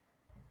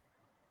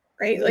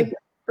 Right? Like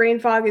brain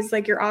fog is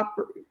like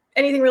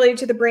anything related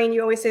to the brain,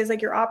 you always say is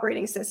like your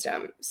operating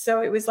system.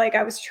 So it was like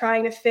I was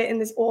trying to fit in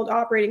this old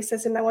operating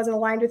system that wasn't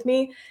aligned with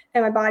me,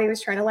 and my body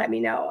was trying to let me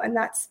know. And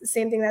that's the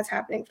same thing that's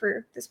happening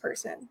for this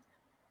person.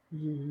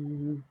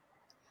 Mm-hmm.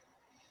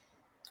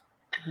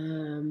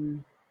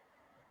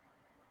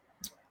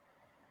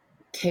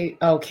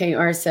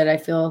 KR said, I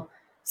feel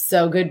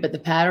so good, but the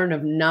pattern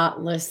of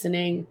not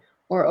listening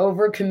or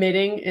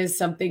overcommitting is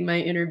something my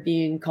inner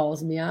being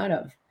calls me out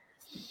of.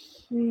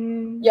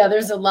 Yeah,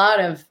 there's a lot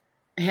of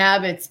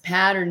habits,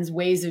 patterns,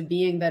 ways of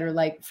being that are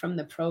like from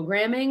the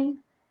programming,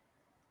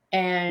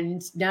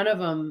 and none of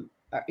them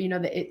are, you know,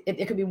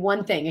 it could be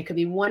one thing. It could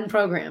be one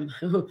program,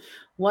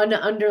 one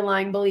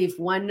underlying belief,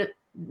 one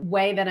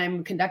way that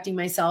I'm conducting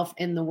myself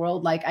in the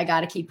world. Like I got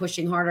to keep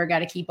pushing harder, got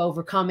to keep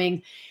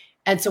overcoming.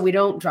 And so we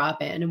don't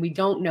drop in and we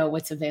don't know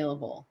what's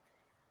available.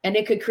 And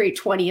it could create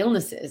 20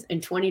 illnesses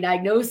and 20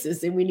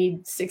 diagnoses, and we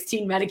need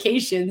 16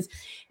 medications.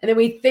 And then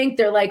we think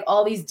they're like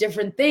all these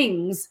different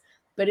things,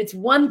 but it's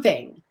one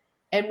thing.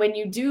 And when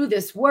you do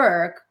this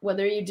work,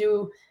 whether you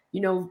do, you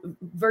know,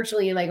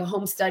 virtually like a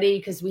home study,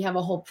 because we have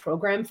a whole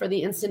program for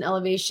the instant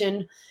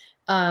elevation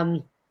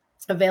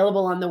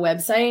available on the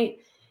website,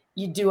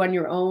 you do on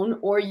your own,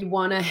 or you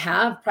want to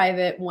have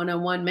private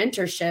one-on-one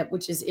mentorship,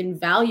 which is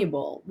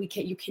invaluable.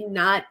 You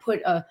cannot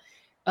put a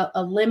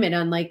limit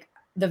on like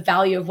the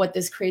value of what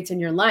this creates in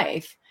your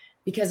life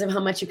because of how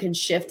much you can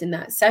shift in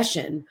that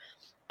session.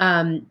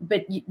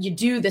 But you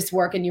do this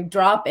work and you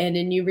drop in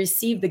and you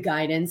receive the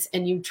guidance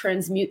and you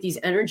transmute these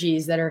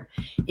energies that are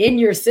in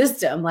your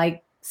system,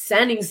 like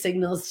sending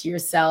signals to your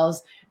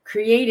cells,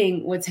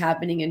 creating what's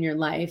happening in your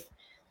life.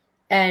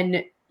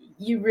 And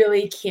you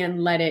really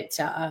can let it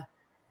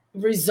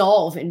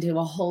resolve into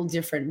a whole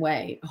different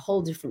way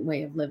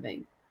of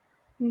living.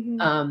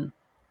 Mm-hmm.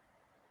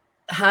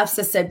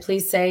 Hafsa said,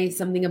 please say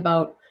something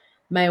about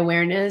my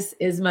awareness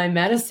is my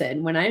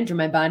medicine. When I enter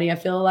my body, I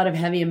feel a lot of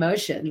heavy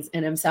emotions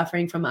and I'm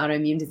suffering from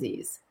autoimmune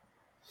disease.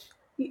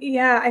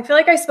 Yeah, I feel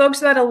like I spoke to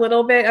that a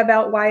little bit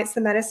about why it's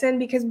the medicine,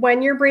 because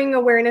when you're bringing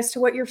awareness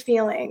to what you're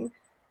feeling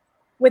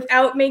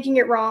without making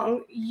it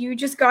wrong, you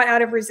just got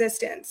out of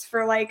resistance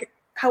for like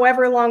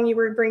however long you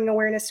were bringing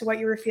awareness to what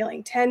you were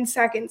feeling, 10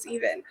 seconds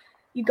even.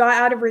 You got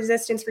out of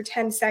resistance for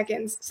 10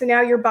 seconds. So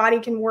now your body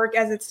can work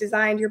as it's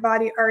designed. Your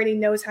body already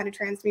knows how to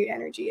transmute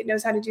energy. It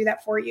knows how to do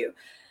that for you.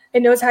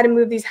 It knows how to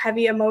move these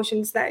heavy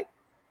emotions that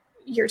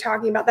you're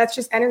talking about. That's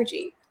just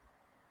energy.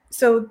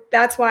 So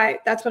that's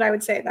what I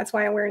would say. That's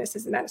why awareness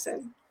is the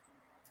medicine.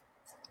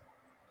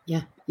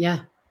 Yeah. Yeah.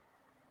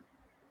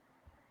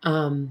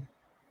 I'm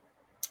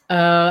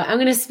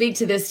going to speak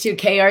to this too.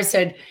 KR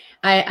said,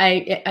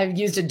 I've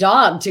used a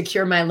dog to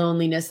cure my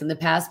loneliness in the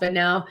past, but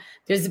now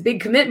there's a big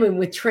commitment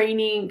with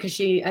training because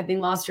she, I think,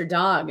 lost her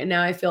dog. And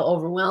now I feel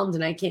overwhelmed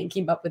and I can't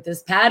keep up with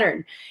this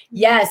pattern.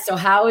 Yes. So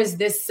how is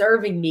this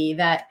serving me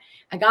that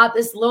I got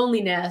this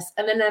loneliness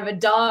and then I have a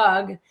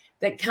dog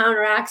that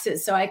counteracts it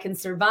so I can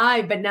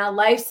survive? But now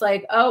life's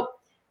like, oh,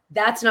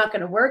 that's not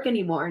going to work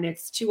anymore. And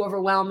it's too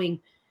overwhelming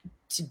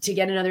to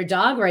get another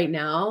dog right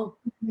now.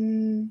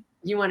 Mm-hmm.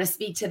 You want to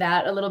speak to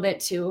that a little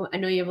bit too? I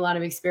know you have a lot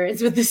of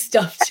experience with this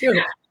stuff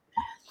too.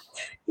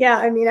 Yeah,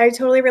 I mean, I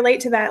totally relate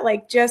to that.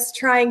 Like just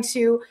trying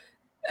to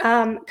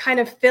kind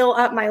of fill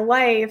up my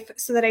life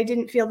so that I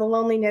didn't feel the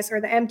loneliness or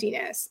the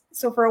emptiness.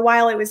 So for a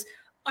while it was,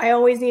 I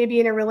always need to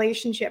be in a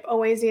relationship,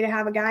 always need to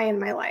have a guy in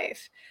my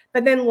life.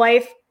 But then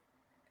life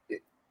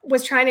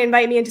was trying to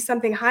invite me into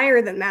something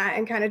higher than that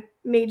and kind of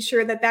made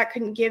sure that that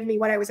couldn't give me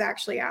what I was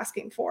actually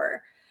asking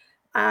for.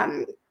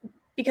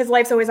 Because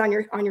life's always on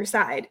your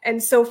side.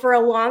 And so for a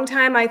long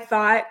time, I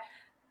thought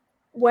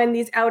when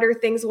these outer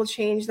things will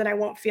change that I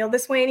won't feel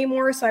this way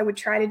anymore. So I would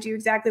try to do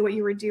exactly what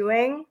you were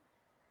doing.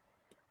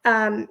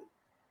 But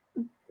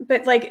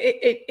like,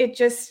 it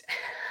just,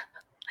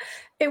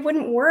 it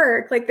wouldn't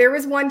work. Like there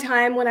was one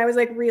time when I was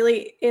like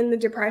really in the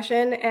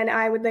depression and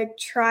I would like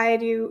try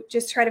to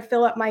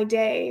fill up my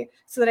day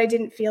so that I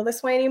didn't feel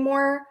this way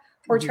anymore,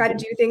 or try to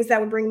do things that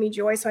would bring me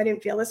joy so I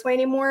didn't feel this way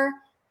anymore.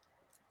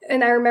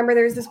 And I remember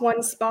there was this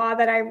one spa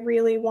that I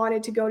really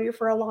wanted to go to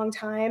for a long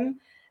time.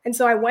 And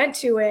so I went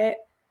to it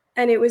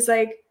and it was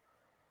like,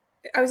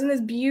 I was in this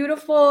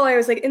beautiful, I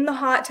was like in the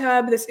hot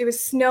tub, it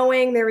was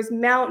snowing, there was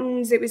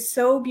mountains, it was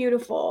so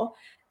beautiful.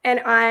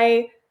 And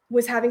I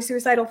was having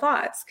suicidal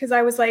thoughts because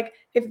I was like,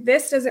 if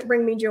this doesn't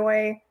bring me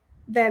joy,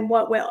 then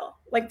what will?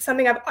 Like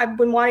something I've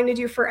been wanting to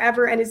do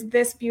forever and is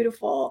this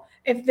beautiful.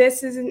 If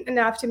this isn't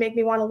enough to make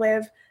me want to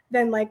live,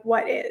 then like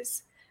what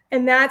is?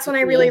 And that's when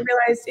I really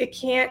realized it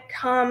can't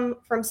come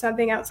from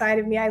something outside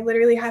of me. I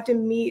literally have to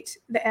meet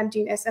the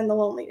emptiness and the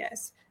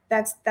loneliness.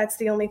 That's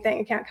the only thing.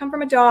 It can't come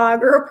from a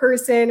dog or a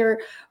person or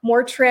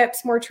more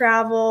trips, more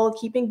travel,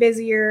 keeping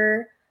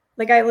busier.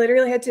 Like I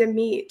literally had to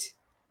meet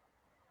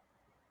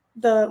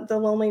the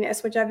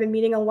loneliness, which I've been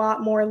meeting a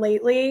lot more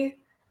lately.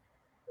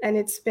 And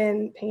it's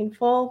been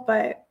painful,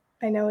 but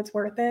I know it's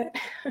worth it.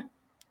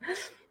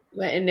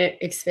 And it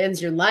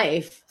expands your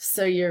life.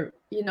 So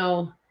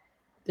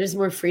there's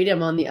more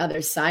freedom on the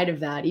other side of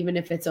that, even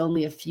if it's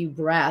only a few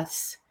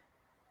breaths.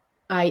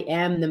 I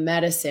am the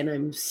medicine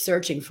I'm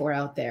searching for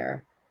out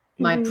there.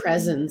 My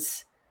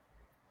presence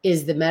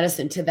is the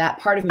medicine to that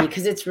part of me,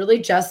 because it's really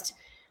just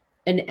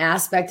an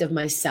aspect of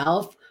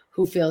myself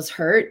who feels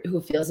hurt,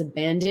 who feels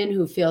abandoned,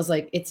 who feels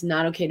like it's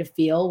not okay to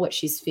feel what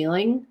she's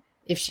feeling.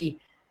 If she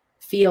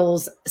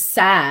feels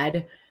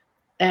sad,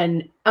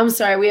 and I'm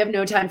sorry, we have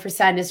no time for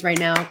sadness right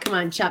now. Come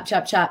on, chop,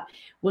 chop, chop.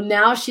 Well,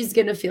 now she's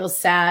going to feel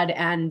sad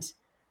and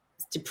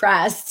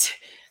depressed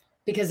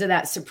because of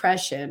that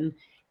suppression.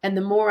 And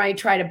the more I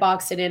try to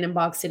box it in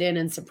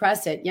and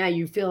suppress it, yeah,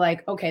 you feel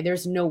like, okay,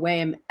 there's no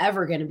way I'm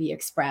ever going to be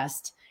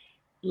expressed.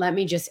 Let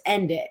me just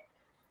end it.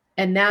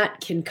 And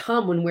that can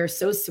come when we're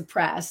so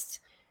suppressed.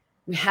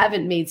 We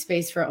haven't made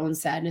space for our own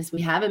sadness. We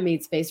haven't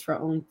made space for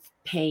our own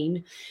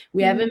pain.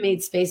 We haven't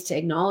made space to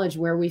acknowledge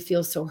where we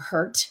feel so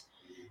hurt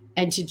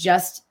and to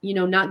just,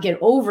 not get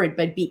over it,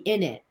 but be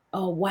in it.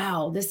 Oh,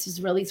 wow, this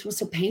is really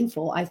so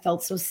painful. I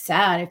felt so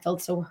sad. I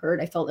felt so hurt.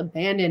 I felt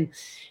abandoned. And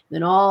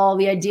then all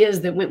the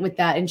ideas that went with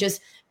that, and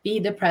just be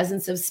the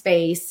presence of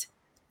space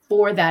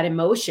for that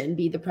emotion,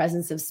 be the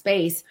presence of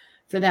space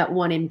for that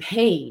one in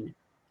pain.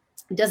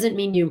 It doesn't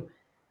mean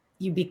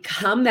you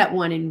become that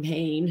one in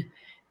pain. It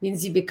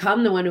means you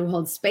become the one who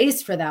holds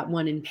space for that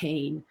one in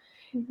pain.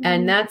 Mm-hmm.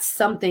 And that's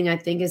something I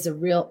think is a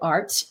real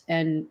art.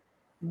 And,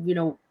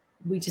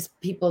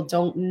 people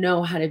don't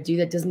know how to do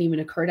that. Doesn't even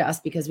occur to us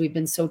because we've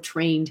been so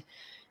trained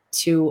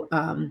to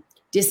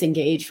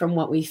disengage from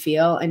what we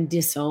feel and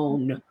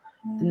disown.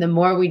 And the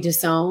more we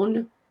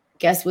disown,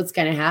 guess what's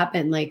going to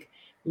happen? Like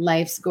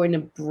life's going to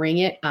bring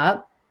it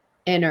up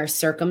in our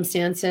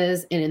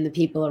circumstances and in the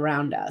people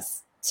around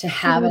us to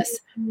have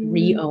us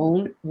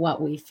re-own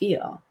what we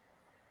feel.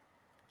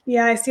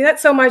 Yeah, I see that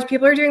so much.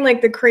 People are doing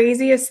like the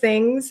craziest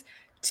things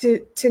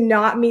to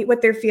not meet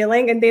what they're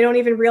feeling, and they don't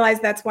even realize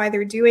that's why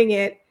they're doing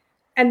it.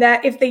 And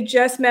that if they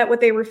just met what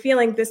they were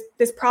feeling,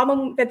 this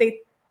problem that they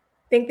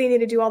think they need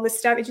to do all this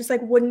stuff, it just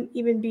like wouldn't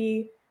even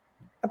be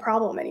a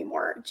problem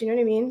anymore. Do you know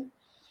what I mean?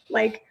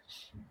 Like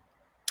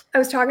I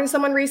was talking to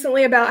someone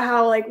recently about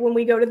how like when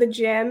we go to the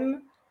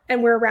gym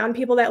and we're around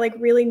people that like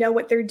really know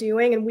what they're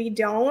doing and we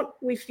don't,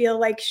 we feel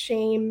like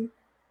shame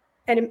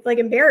and like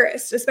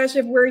embarrassed,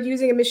 especially if we're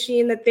using a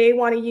machine that they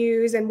want to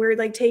use and we're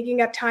like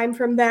taking up time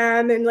from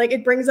them, and like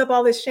it brings up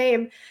all this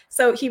shame.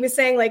 So he was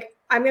saying like,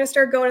 I'm going to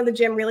start going to the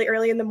gym really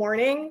early in the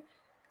morning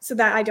so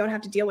that I don't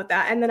have to deal with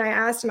that. And then I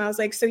asked him, I was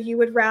like, so you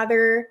would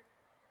rather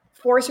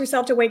force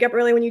yourself to wake up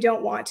early when you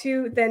don't want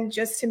to than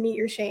just to meet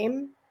your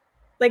shame?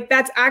 Like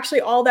that's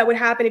actually all that would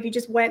happen if you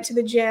just went to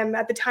the gym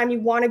at the time you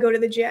want to go to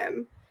the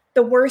gym.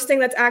 The worst thing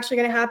that's actually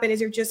going to happen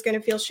is you're just going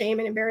to feel shame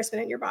and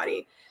embarrassment in your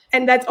body.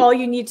 And that's all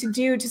you need to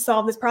do to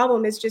solve this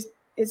problem is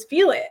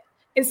feel it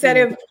instead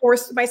of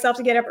force myself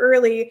to get up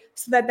early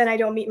so that then I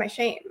don't meet my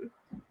shame.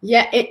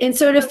 Yeah. And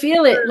so to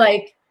feel it,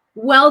 like,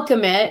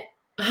 welcome it.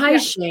 Hi,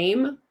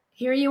 shame.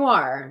 Here you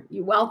are.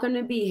 You're welcome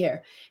to be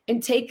here.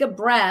 And take a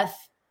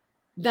breath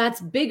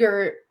that's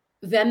bigger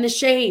than the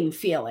shame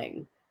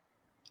feeling.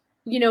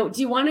 Do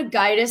you want to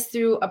guide us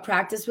through a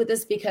practice with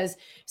this? Because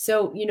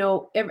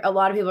a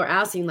lot of people are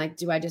asking, like,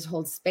 do I just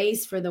hold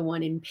space for the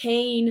one in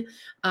pain?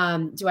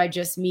 Do I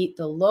just meet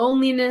the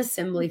loneliness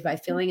simply by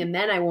feeling, and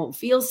then I won't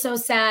feel so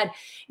sad?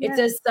 It's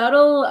a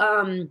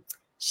subtle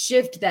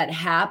shift that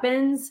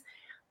happens.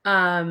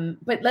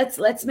 But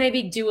let's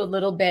maybe do a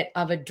little bit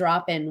of a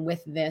drop in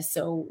with this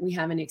so we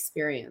have an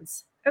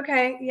experience.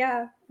 Okay.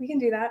 Yeah, we can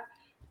do that.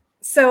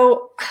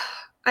 So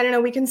I don't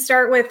know, we can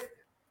start with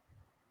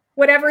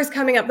whatever is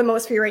coming up the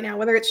most for you right now,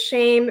 whether it's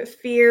shame,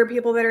 fear,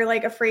 people that are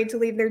like afraid to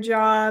leave their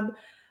job,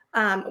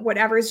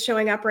 whatever is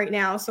showing up right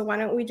now. So why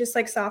don't we just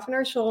like soften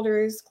our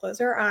shoulders,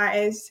 close our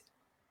eyes.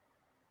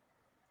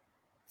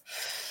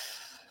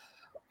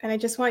 And I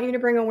just want you to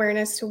bring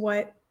awareness to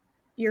what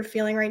you're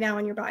feeling right now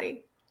in your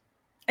body.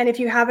 And if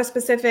you have a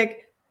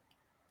specific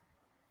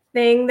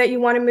thing that you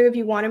want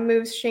to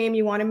move shame,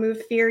 you want to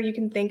move fear, you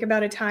can think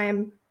about a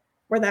time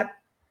where that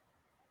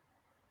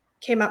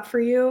came up for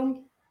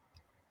you.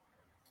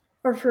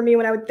 Or for me,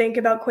 when I would think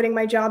about quitting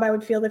my job, I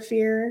would feel the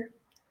fear.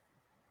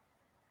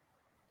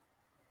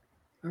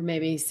 Or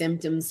maybe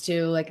symptoms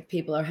too, like if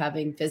people are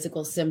having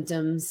physical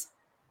symptoms.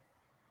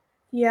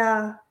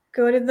 Yeah,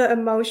 go to the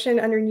emotion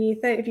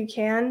underneath it if you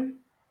can.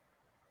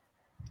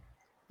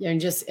 Yeah,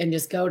 and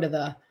just go to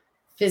the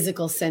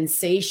physical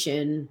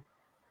sensation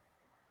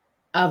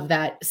of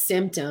that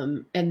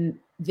symptom, and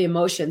the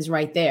emotion's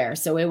right there.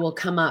 So it will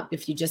come up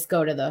if you just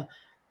go to the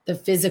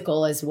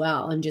physical as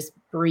well and just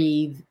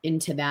breathe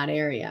into that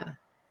area.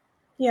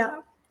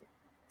 Yeah.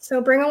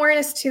 So bring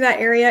awareness to that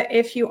area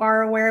if you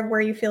are aware of where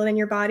you feel it in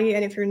your body.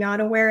 And if you're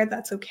not aware,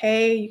 that's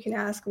okay. You can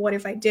ask, what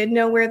if I did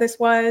know where this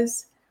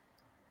was?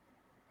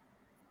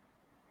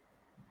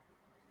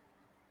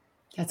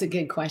 That's a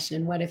good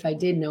question. What if I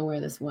did know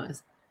where this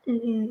was?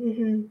 Mm-hmm,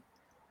 mm-hmm.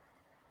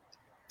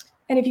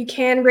 And if you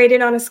can, rate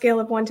it on a scale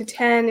of 1 to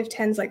 10. If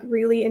 10 is like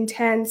really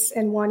intense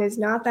and 1 is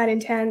not that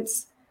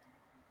intense,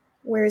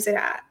 where is it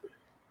at?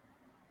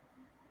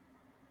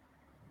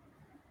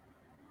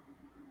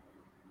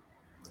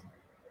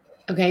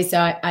 Okay, so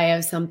I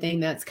have something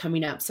that's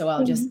coming up, so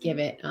I'll just give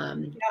it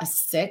a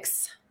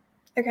 6.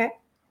 Okay.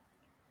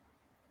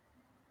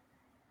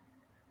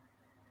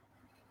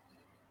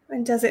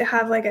 And does it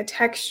have like a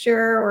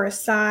texture or a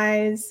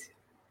size?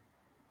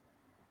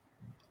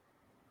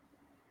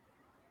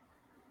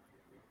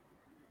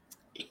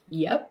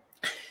 Yep.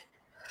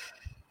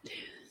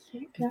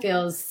 It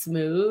feels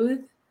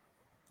smooth,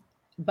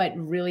 but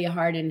really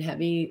hard and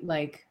heavy,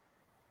 like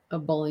a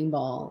bowling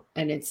ball,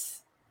 and it's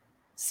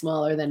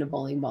smaller than a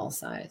bowling ball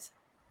size.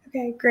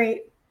 Okay,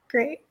 great.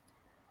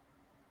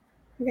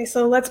 Okay,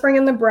 so let's bring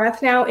in the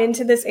breath now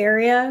into this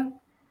area.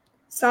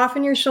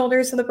 Soften your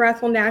shoulders so the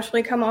breath will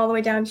naturally come all the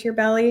way down to your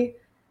belly.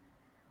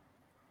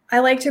 I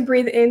like to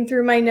breathe in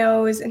through my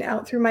nose and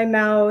out through my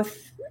mouth,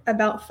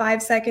 about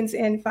 5 seconds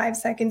in, 5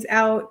 seconds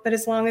out. But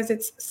as long as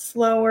it's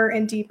slower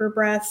and deeper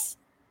breaths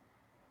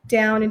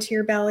down into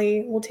your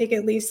belly, we'll take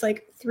at least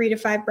like 3 to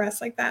 5 breaths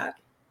like that.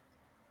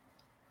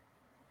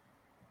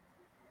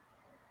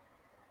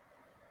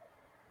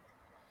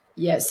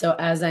 Yeah, so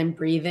as I'm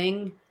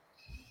breathing,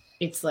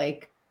 it's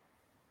like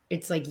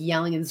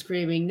yelling and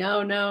screaming,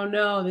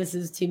 no, this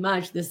is too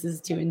much. This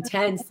is too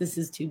intense. This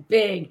is too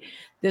big.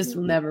 This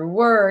will never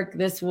work.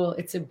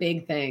 It's a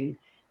big thing.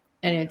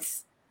 And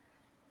it's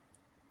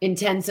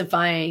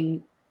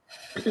intensifying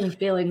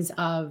feelings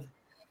of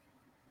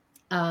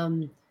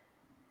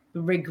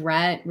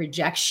regret,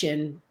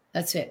 rejection.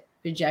 That's it,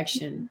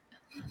 rejection.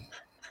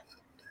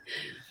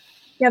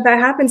 Yeah, that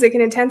happens. It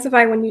can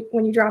intensify when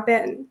you drop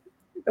in,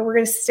 but we're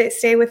going to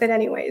stay with it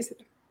anyways.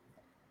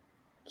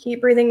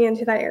 Keep breathing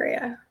into that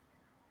area.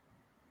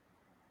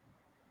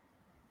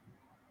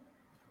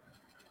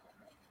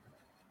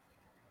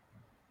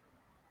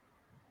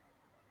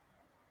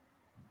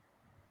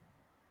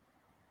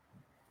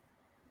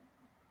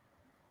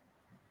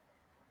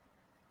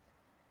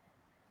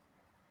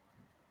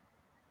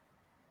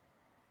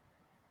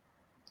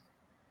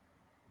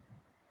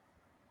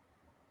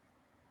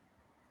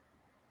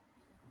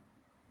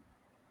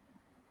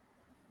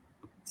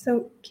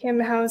 So Kim,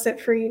 how is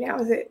it for you now?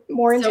 Is it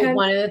more intense? So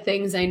one of the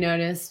things I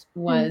noticed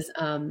was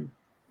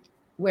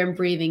when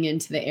breathing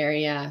into the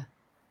area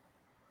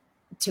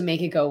to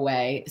make it go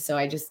away. So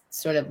I just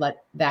sort of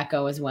let that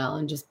go as well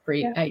and just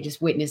breathe. Yeah. I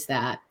just witnessed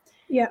that.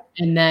 Yeah.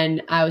 And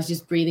then I was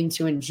just breathing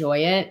to enjoy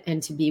it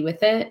and to be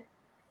with it,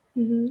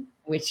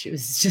 which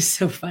was just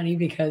so funny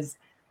because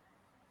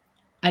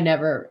I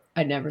never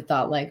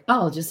thought like, oh,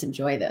 I'll just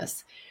enjoy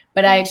this.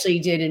 But I actually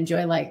did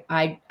enjoy, like,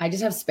 I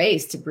just have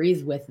space to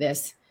breathe with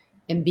this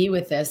and be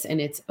with this.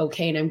 And it's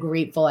okay. And I'm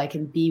grateful I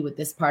can be with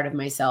this part of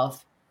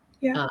myself,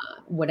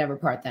 whatever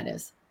part that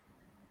is.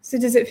 So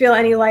does it feel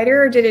any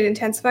lighter, or did it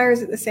intensify, or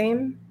is it the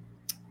same?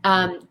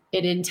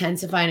 It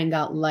intensified and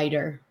got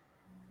lighter.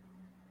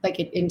 Like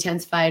it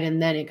intensified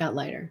and then it got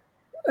lighter.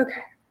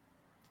 Okay.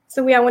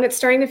 So yeah, when it's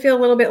starting to feel a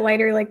little bit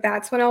lighter, like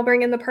that's when I'll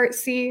bring in the part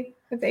C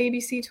of the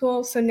ABC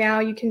tool. So now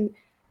you can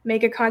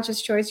make a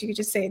conscious choice. You could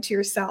just say it to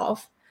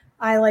yourself.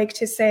 I like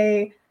to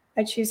say,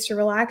 I choose to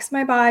relax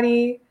my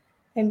body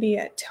and be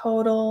at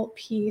total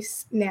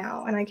peace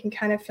now. And I can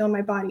kind of feel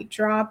my body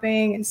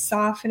dropping and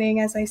softening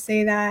as I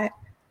say that.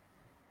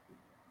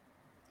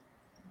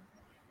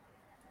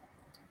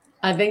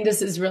 I think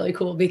this is really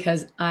cool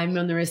because I'm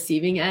on the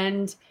receiving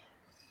end,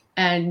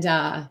 and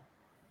I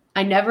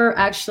never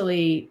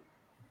actually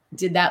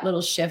did that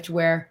little shift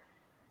where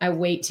I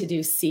wait to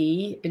do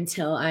C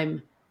until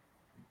I'm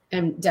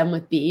done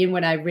with B. And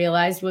what I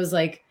realized was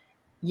like,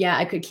 yeah,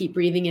 I could keep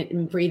breathing it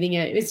and breathing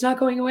it. It's not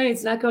going away.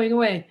 It's not going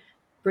away.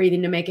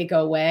 Breathing to make it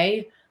go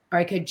away. Or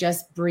I could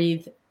just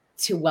breathe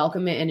to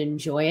welcome it and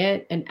enjoy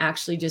it and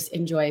actually just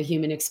enjoy a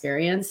human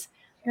experience.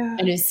 Yeah.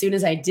 And as soon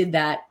as I did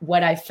that,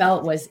 what I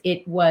felt was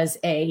it was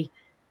a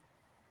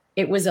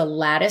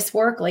lattice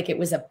work, like it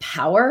was a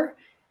power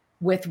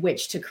with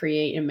which to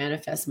create and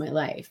manifest my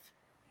life.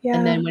 Yeah.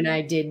 And then when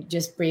I did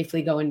just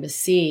briefly go into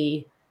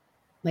C,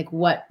 like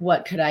what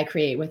could I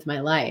create with my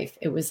life?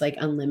 It was like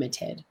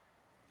unlimited.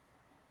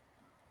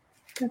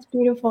 That's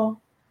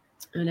beautiful.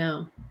 I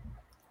know.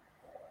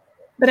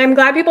 But I'm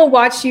glad people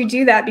watch you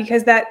do that,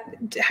 because that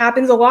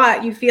happens a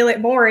lot. You feel it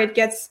more, it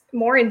gets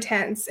more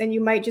intense, and you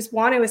might just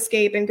want to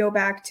escape and go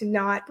back to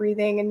not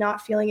breathing and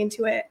not feeling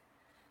into it.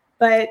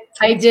 But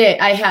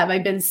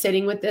I've been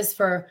sitting with this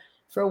for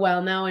a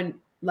while now. And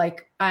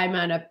like, I'm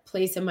at a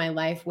place in my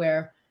life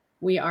where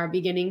we are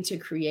beginning to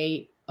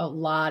create a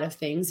lot of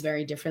things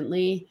very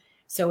differently.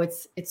 So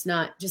it's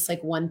not just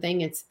like one thing,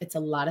 it's a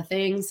lot of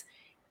things.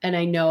 And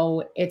I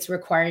know it's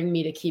requiring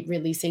me to keep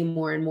releasing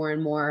more and more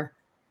and more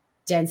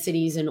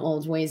densities and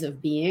old ways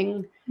of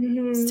being.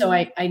 So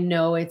I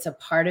know it's a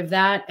part of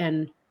that.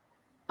 And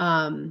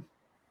I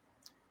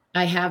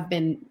have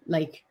been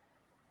like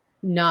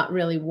not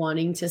really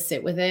wanting to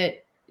sit with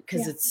it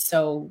because it's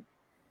so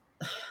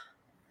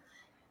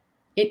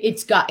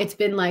it's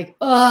been like,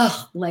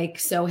 like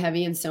so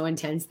heavy and so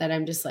intense that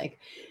I'm just like,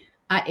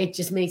 it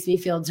just makes me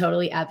feel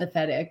totally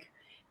apathetic.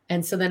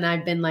 And so then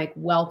I've been like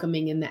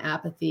welcoming in the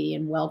apathy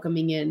and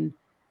welcoming in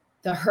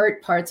the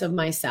hurt parts of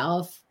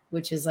myself,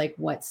 which is like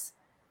what's,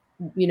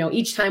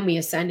 each time we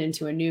ascend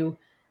into a new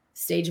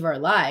stage of our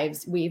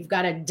lives, we've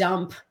got to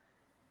dump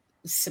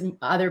some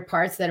other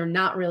parts that are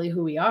not really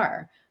who we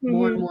are,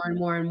 more and more and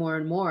more and more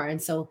and more.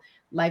 And so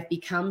life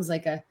becomes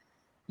like a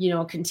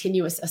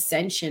continuous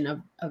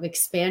ascension of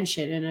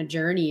expansion and a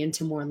journey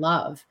into more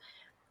love.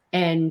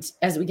 And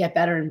as we get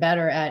better and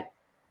better at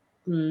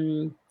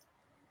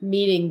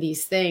meeting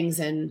these things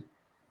and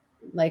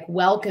like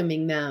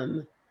welcoming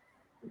them,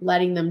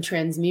 letting them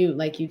transmute,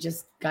 like you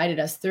just guided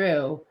us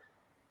through,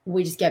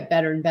 we just get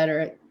better and better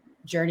at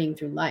journeying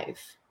through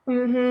life.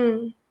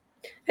 And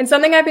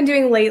something I've been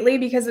doing lately,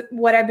 because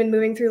what I've been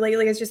moving through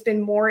lately has just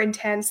been more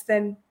intense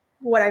than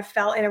what I've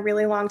felt in a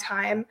really long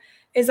time,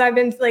 is I've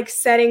been like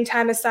setting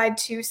time aside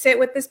to sit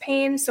with this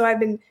pain. So I've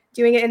been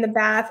doing it in the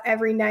bath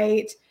every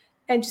night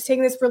and just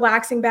taking this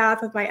relaxing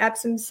bath with my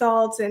Epsom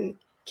salts and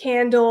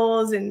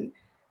candles and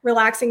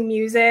relaxing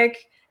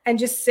music and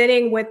just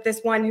sitting with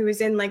this one who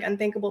is in like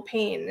unthinkable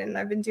pain. And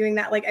I've been doing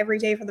that like every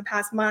day for the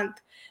past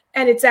month.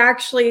 And it's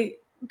actually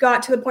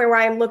got to the point where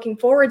I'm looking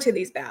forward to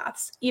these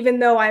baths, even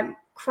though I'm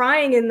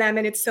crying in them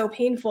and it's so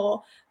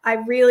painful. I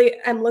really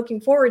am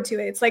looking forward to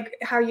it. It's like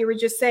how you were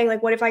just saying,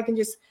 like, what if I can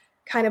just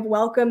kind of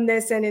welcome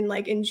this and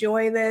like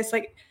enjoy this?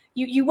 Like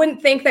you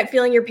wouldn't think that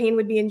feeling your pain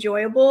would be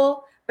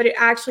enjoyable, but it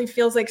actually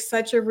feels like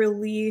such a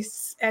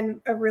release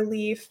and a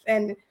relief.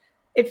 And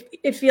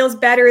it feels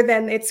better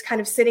than it's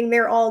kind of sitting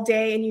there all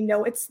day and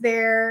it's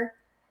there.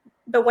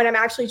 But when I'm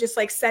actually just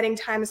like setting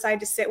time aside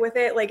to sit with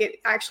it, like it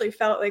actually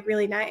felt like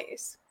really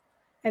nice.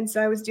 And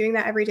so I was doing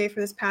that every day for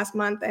this past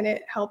month, and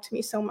it helped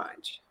me so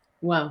much.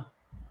 Wow.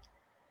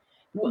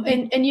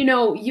 And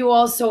you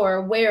also are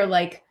aware,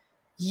 like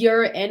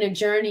you're in a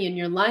journey in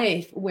your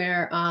life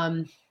where,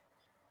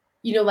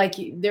 like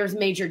there's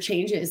major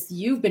changes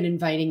you've been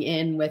inviting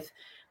in with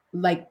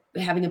like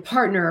having a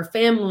partner or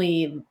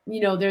family,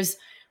 there's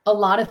a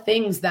lot of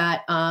things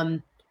that,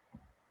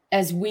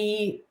 as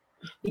we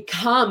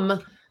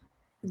become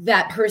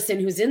that person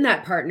who's in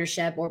that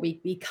partnership, or we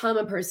become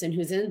a person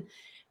who's in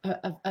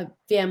a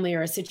family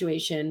or a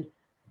situation,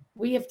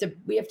 we have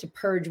to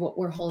purge what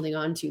we're holding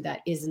on to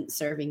that isn't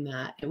serving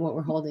that, and what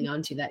we're holding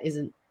on to that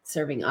isn't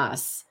serving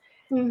us.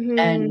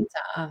 And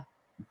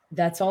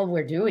that's all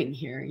we're doing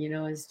here, you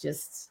know, is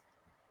just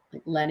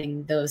like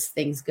letting those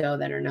things go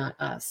that are not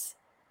us.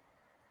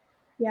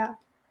 Yeah.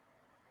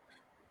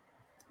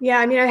 Yeah.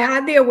 I mean, I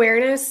had the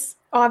awareness,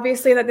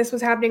 obviously, that this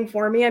was happening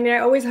for me. I mean, I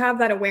always have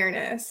that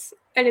awareness.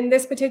 And in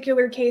this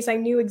particular case, I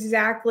knew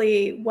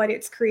exactly what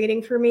it's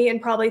creating for me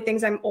and probably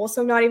things I'm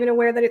also not even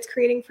aware that it's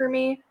creating for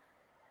me.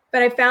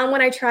 But I found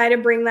when I try to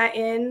bring that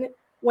in,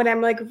 when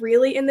I'm like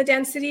really in the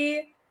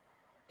density,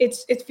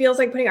 it feels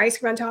like putting ice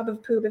cream on top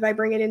of poop if I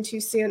bring it in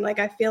too soon. Like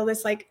I feel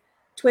this like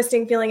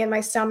twisting feeling in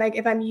my stomach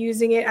if I'm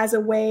using it as a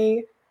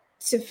way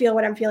to feel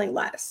what I'm feeling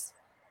less.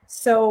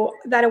 So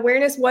that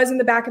awareness was in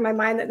the back of my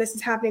mind that this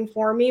is happening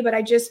for me, but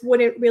I just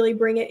wouldn't really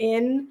bring it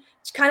in.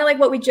 It's kind of like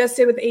what we just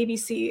did with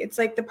ABC. It's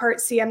like the part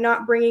C. I'm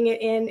not bringing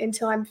it in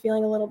until I'm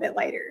feeling a little bit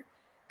lighter,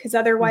 because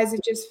otherwise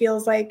it just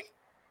feels like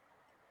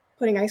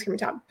putting ice cream on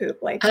top of poop.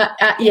 Like,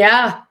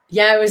 yeah,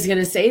 I was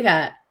gonna say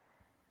that.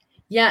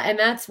 Yeah, and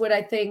that's what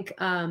I think.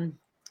 I'm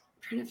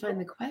trying to find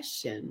the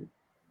question.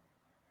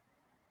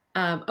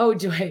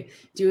 Do I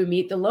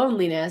meet the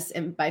loneliness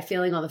and by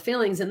feeling all the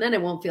feelings, and then I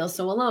won't feel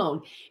so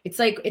alone? It's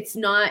like, it's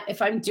not,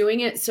 if I'm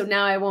doing it so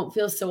now I won't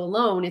feel so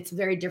alone, it's a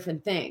very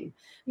different thing.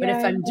 But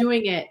if I'm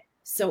doing it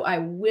so I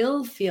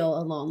will feel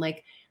alone,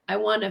 like I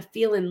want to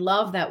feel and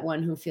love that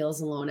one who feels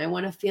alone. I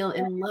want to feel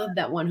and love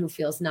that one who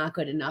feels not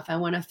good enough. I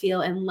want to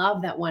feel and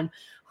love that one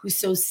who's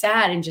so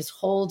sad and just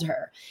hold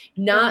her.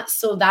 Not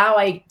so that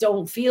I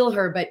don't feel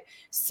her, but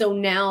so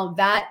now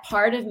that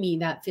part of me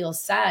that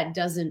feels sad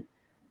doesn't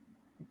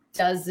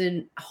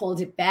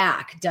hold it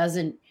back,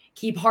 doesn't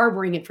keep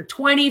harboring it for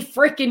 20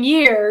 freaking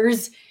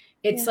years.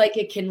 It's like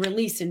it can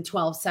release in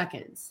 12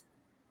 seconds.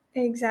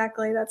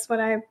 Exactly. That's what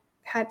I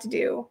had to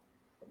do.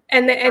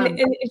 And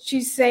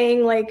she's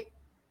saying, like,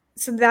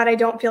 so that I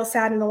don't feel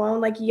sad and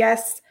alone. Like,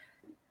 yes,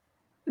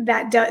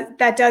 that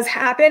does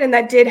happen. And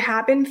that did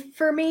happen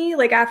for me,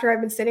 like after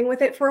I've been sitting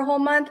with it for a whole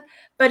month,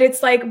 but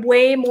it's like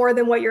way more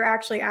than what you're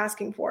actually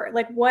asking for.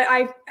 Like what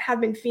I have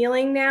been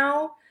feeling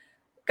now,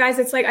 guys,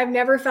 it's like I've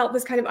never felt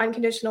this kind of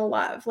unconditional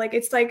love. Like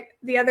it's like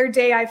the other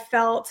day I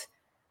felt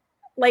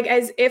like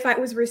as if I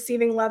was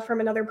receiving love from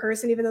another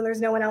person, even though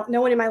there's no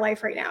one in my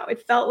life right now.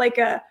 It felt like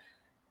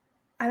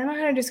I don't know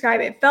how to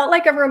describe it. It felt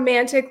like a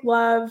romantic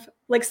love,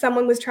 like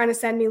someone was trying to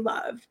send me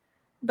love,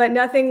 but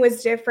nothing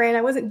was different.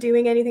 I wasn't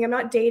doing anything. I'm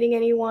not dating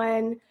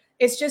anyone.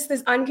 It's just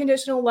this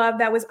unconditional love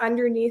that was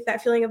underneath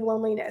that feeling of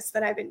loneliness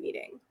that I've been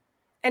needing.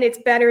 And it's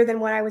better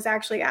than what I was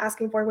actually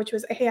asking for, which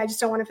was, hey, I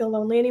just don't want to feel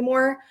lonely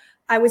anymore.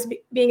 I was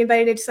being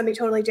invited into something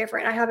totally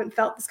different. I haven't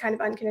felt this kind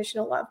of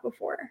unconditional love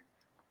before.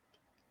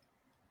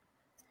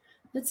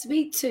 Let's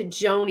speak to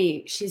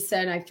Joni. She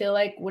said, I feel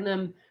like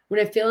when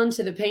I feel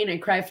into the pain, I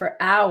cry for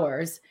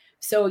hours.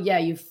 So yeah,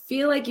 you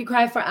feel like you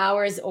cry for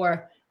hours,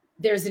 or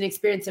there's an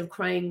experience of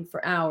crying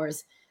for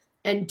hours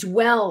and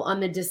dwell on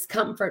the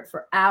discomfort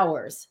for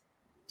hours.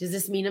 Does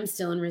this mean I'm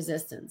still in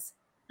resistance?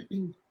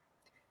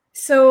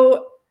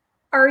 So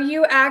are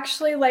you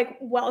actually like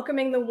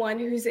welcoming the one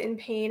who's in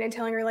pain and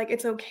telling her like,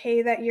 it's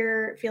okay that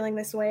you're feeling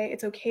this way.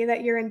 It's okay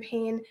that you're in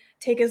pain.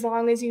 Take as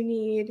long as you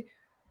need.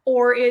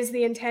 Or is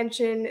the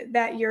intention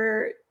that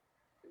you're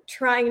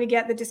trying to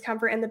get the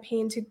discomfort and the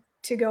pain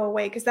to go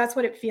away? Because that's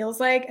what it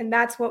feels like. And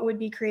that's what would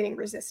be creating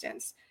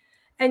resistance.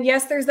 And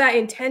yes, there's that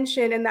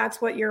intention and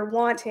that's what you're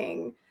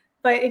wanting.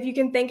 But if you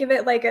can think of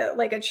it like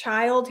a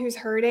child who's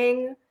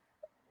hurting,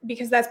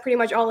 because that's pretty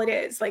much all it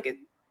is, like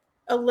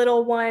a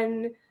little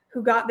one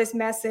who got this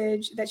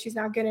message that she's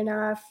not good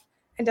enough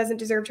and doesn't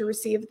deserve to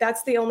receive.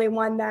 That's the only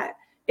one that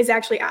is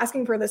actually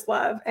asking for this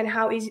love, and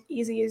how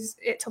easy is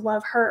it to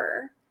love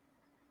her?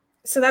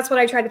 So that's what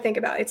I try to think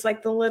about. It's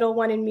like the little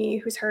one in me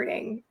who's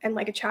hurting and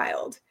like a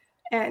child.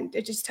 And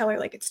I just tell her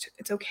like, it's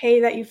okay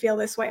that you feel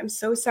this way. I'm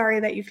so sorry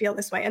that you feel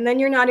this way. And then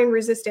you're not in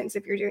resistance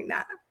if you're doing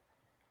that.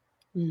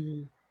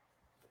 Mm-hmm.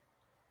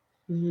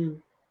 Mm-hmm.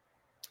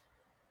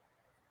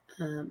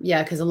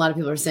 Yeah, because a lot of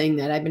people are saying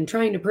that. I've been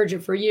trying to purge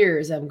it for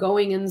years. I'm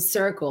going in a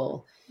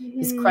circle.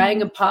 Is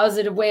crying a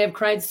positive way? I've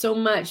cried so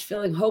much,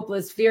 feeling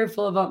hopeless,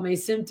 fearful about my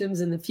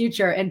symptoms in the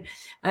future. And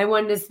I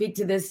wanted to speak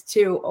to this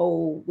too.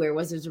 Oh, where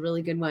was there's a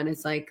really good one.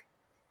 It's like,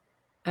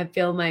 I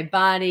feel my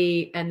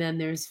body, and then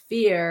there's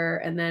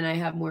fear, and then I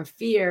have more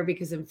fear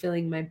because I'm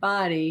feeling my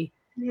body.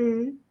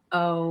 Mm-hmm.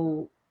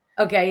 Oh,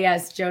 okay.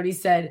 Yes. Jody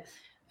said,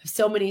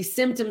 so many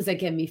symptoms that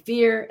give me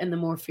fear, and the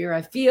more fear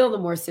I feel, the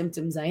more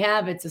symptoms I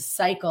have. It's a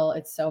cycle.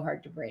 It's so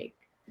hard to break.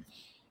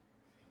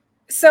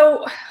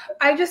 So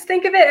I just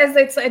think of it as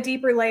it's a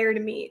deeper layer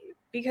to meet,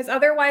 because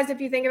otherwise, if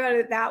you think about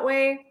it that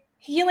way,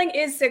 healing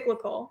is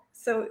cyclical.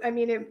 So, I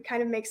mean, it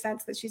kind of makes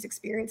sense that she's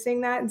experiencing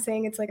that and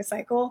saying it's like a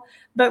cycle,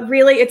 but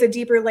really it's a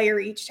deeper layer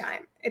each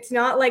time. It's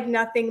not like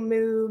nothing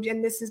moved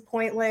and this is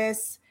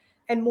pointless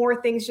and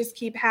more things just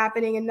keep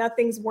happening and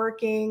nothing's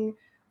working.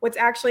 What's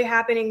actually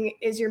happening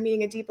is you're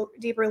meeting a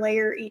deeper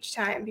layer each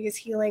time, because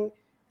healing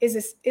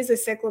is a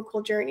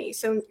cyclical journey.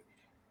 So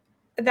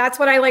that's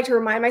what I like to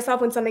remind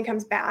myself when something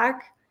comes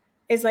back,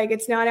 is like,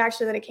 it's not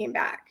actually that it came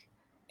back.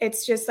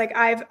 It's just like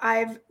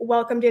I've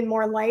welcomed in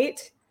more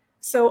light.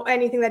 So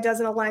anything that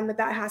doesn't align with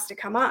that has to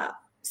come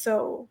up.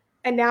 So,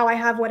 and now I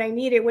have what I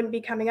need. It wouldn't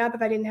be coming up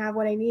if I didn't have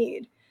what I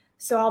need.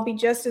 So I'll be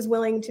just as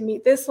willing to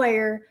meet this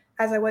layer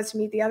as I was to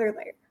meet the other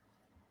layer.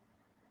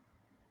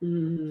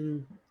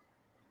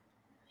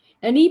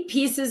 Any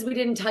pieces we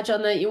didn't touch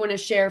on that you want to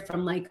share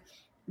from like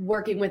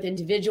working with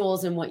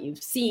individuals and what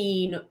you've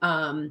seen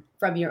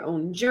from your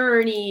own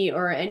journey,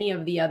 or any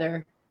of the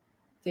other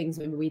things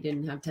maybe we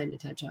didn't have time to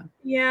touch on?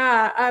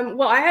 Yeah.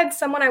 Well, I had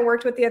someone I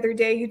worked with the other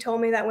day who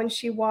told me that when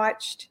she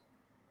watched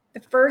the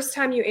first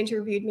time you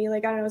interviewed me,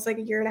 like, I don't know, it was like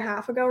a year and a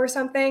half ago or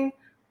something,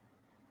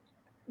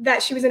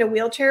 that she was in a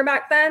wheelchair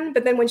back then.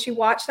 But then when she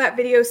watched that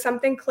video,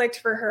 something clicked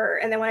for her.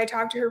 And then when I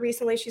talked to her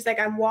recently, she's like,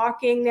 I'm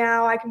walking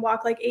now. I can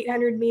walk like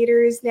 800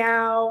 meters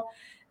now.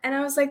 And I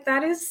was like,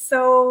 that is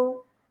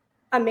so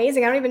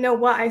amazing. I don't even know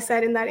what I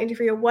said in that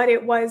interview, what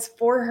it was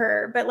for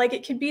her, but like,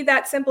 it could be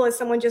that simple as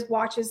someone just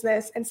watches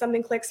this and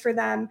something clicks for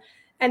them,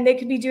 and they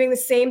could be doing the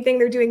same thing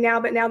they're doing now,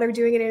 but now they're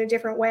doing it in a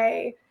different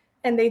way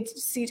and they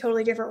see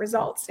totally different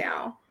results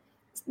now.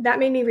 That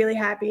made me really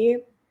happy.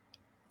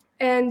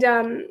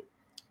 And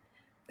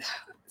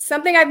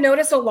something I've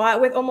noticed a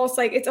lot with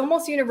it's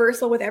almost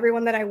universal with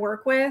everyone that I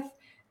work with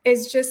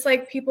is just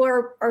like people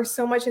are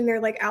so much in their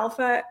like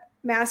alpha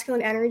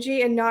masculine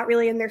energy and not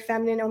really in their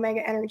feminine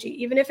omega energy.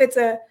 Even if it's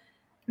a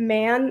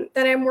man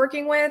that I'm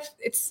working with,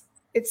 it's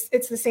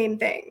the same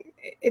thing.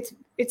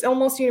 It's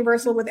almost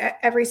universal with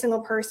every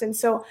single person.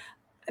 So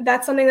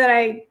that's something that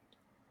I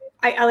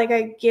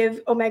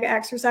give omega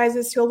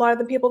exercises to a lot of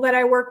the people that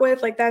I work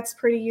with. Like, that's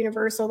pretty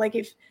universal. Like,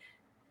 if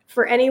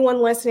for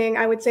anyone listening,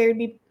 I would say it would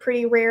be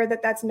pretty rare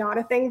that that's not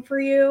a thing for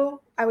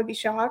you. I would be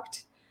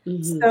shocked.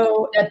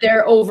 So that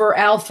they're over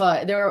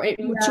alpha, they're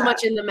too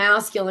much in the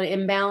masculine,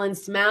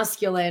 imbalanced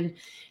masculine,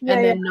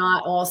 and then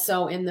not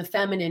also in the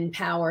feminine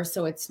power.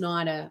 So it's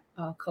not a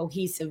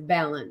cohesive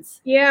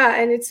balance.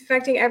 Yeah. And it's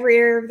affecting every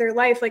area of their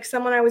life. Like,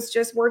 someone I was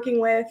just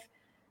working with,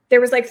 there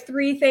was like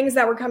 3 things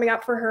that were coming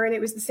up for her, and it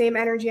was the same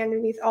energy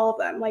underneath all of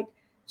them. Like,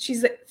 she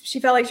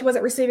felt like she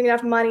wasn't receiving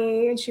enough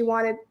money, and she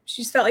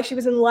felt like she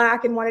was in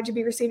lack and wanted to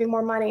be receiving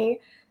more money.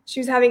 She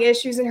was having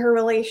issues in her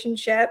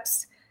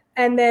relationships.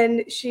 And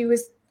then she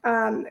was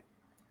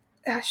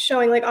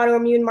showing like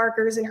autoimmune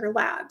markers in her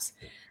labs.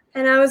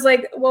 And I was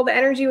like, well, the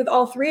energy with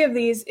all 3 of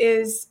these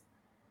is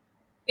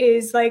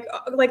like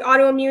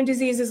autoimmune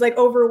disease is like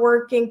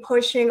overworking,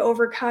 pushing,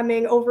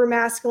 overcoming, over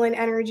masculine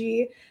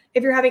energy.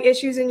 If you're having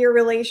issues in your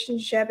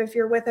relationship, if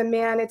you're with a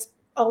man, it's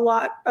a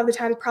lot of the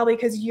time probably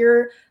because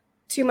you're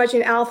too much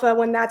in alpha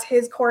when that's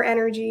his core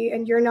energy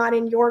and you're not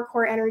in your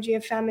core energy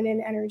of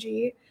feminine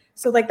energy.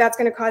 So like, that's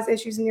going to cause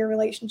issues in your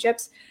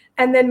relationships.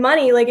 And then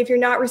money, like if you're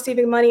not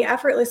receiving money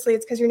effortlessly,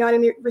 it's because you're not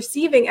in the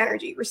receiving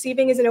energy.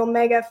 Receiving is an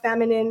omega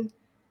feminine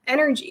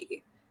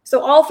energy.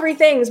 So all 3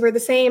 things were the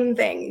same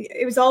thing.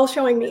 It was all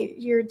showing me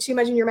you're too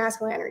much in your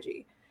masculine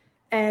energy.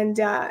 And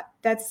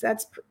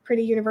that's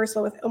pretty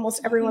universal with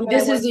almost everyone.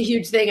 This is a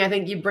huge thing I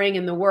think you bring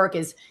in the work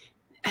is,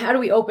 how do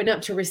we open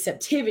up to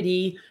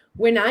receptivity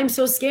when I'm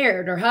so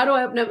scared? Or how do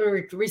I open up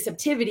to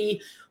receptivity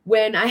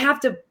when I have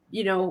to,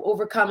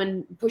 overcome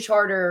and push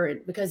harder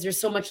because there's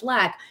so much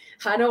lack?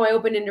 How do I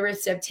open into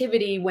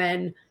receptivity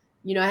when,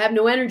 I have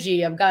no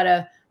energy? I've got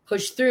to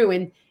push through.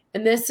 And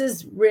this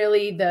is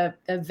really the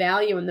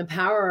value and the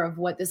power of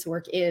what this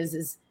work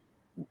is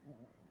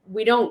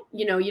we don't,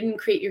 you didn't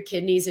create your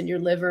kidneys and your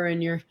liver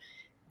and your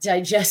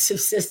digestive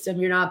system.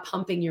 You're not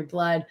pumping your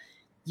blood.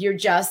 You're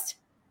just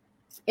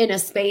in a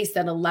space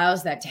that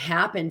allows that to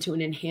happen to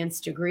an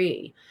enhanced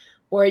degree,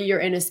 or you're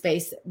in a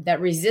space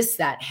that resists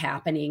that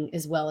happening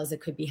as well as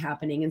it could be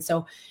happening. And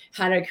so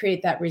how to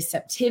create that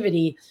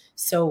receptivity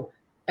so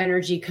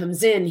energy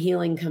comes in,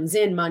 healing comes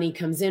in, money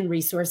comes in,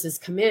 resources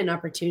come in,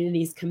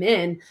 opportunities come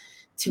in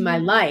to my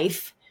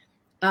life.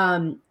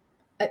 I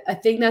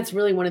think that's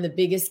really one of the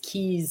biggest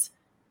keys,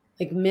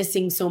 like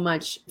missing so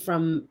much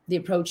from the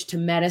approach to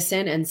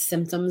medicine and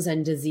symptoms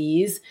and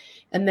disease.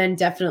 And then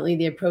definitely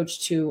the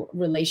approach to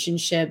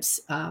relationships,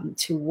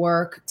 to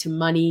work, to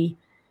money.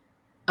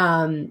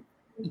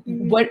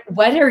 What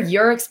are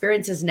your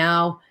experiences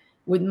now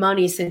with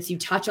money, since you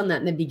touched on that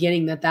in the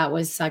beginning, that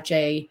was such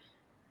a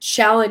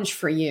challenge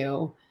for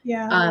you?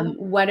 Yeah.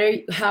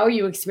 How are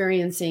you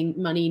experiencing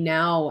money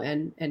now,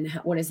 and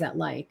what is that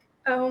like?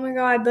 Oh my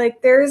God.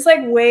 Like, there's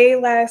like way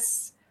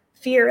less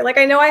fear. Like,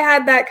 I know I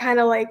had that kind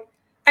of like,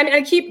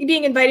 I keep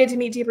being invited to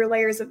meet deeper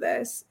layers of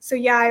this. So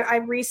yeah, I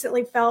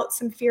recently felt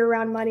some fear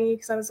around money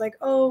because I was like,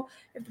 oh,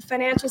 if the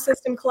financial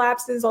system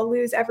collapses, I'll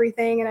lose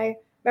everything. And I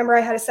remember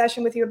I had a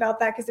session with you about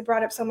that because it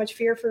brought up so much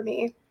fear for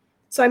me.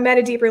 So I met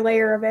a deeper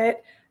layer of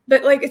it.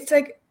 But like, it's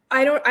like,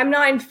 I'm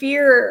not in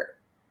fear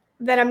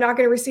that I'm not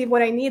going to receive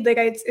what I need. Like,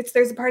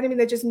 there's a part of me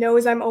that just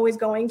knows I'm always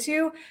going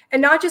to,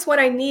 and not just what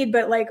I need,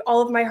 but like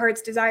all of my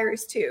heart's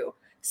desires too.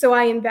 So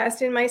I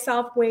invest in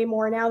myself way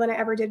more now than I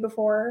ever did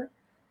before.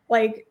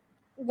 Like,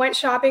 went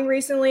shopping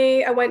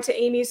recently. I went to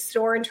Amy's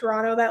store in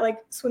Toronto, that like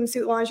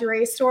swimsuit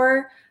lingerie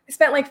store. I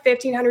spent like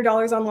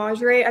 $1,500 on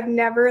lingerie. I've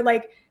never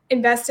like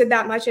invested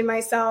that much in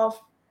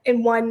myself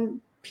in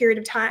one period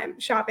of time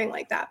shopping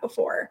like that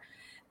before.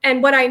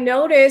 And what I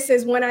notice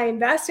is when I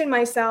invest in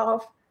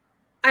myself,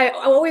 I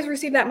always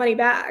receive that money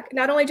back.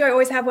 Not only do I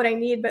always have what I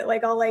need, but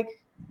like I'll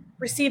like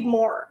receive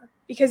more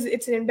because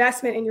it's an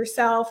investment in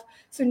yourself.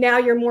 So now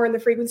you're more in the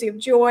frequency of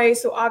joy.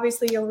 So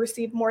obviously you'll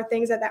receive more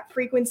things at that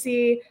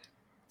frequency.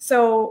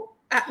 So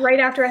right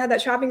after I had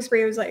that shopping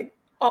spree, it was like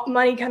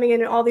money coming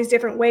in all these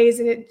different ways.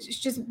 And it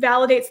just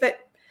validates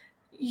that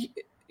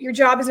your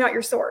job is not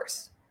your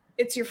source.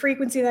 It's your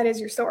frequency that is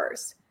your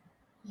source.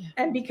 Yeah.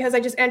 And because I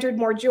just entered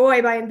more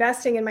joy by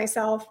investing in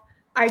myself,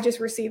 I just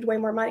received way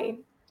more money.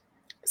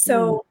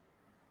 So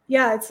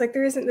yeah, it's like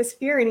there isn't this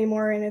fear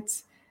anymore. And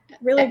it's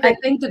really great. I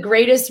think the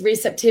greatest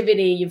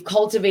receptivity you've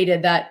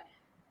cultivated that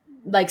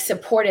like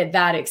supported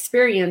that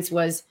experience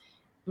was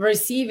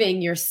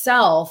receiving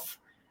yourself.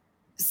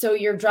 So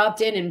you're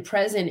dropped in and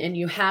present and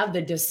you have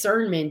the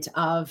discernment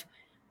of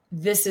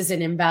this is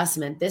an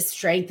investment. This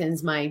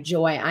strengthens my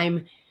joy.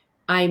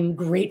 I'm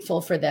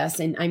grateful for this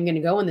and I'm going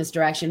to go in this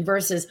direction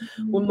versus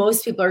what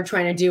most people are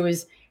trying to do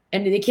is,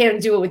 and they can't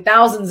do it with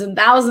thousands and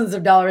thousands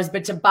of dollars,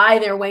 but to buy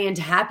their way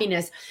into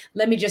happiness,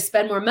 let me just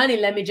spend more money.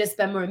 Let me just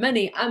spend more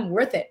money. I'm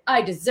worth it.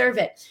 I deserve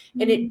it.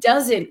 And it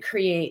doesn't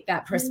create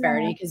that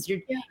prosperity because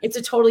it's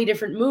a totally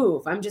different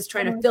move. I'm just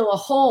trying to fill a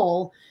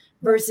hole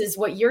versus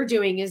what you're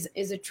doing is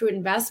a true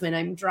investment.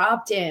 I'm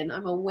dropped in.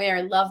 I'm aware.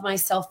 I love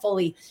myself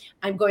fully.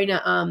 I'm going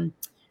to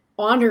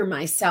honor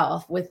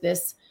myself with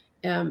this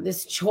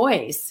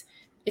choice.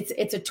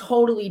 It's a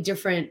totally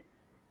different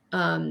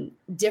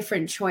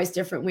choice,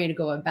 different way to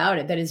go about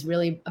it. That is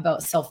really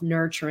about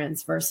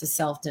self-nurturance versus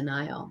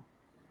self-denial.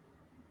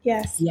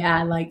 Yes.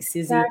 Yeah. Like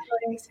Susie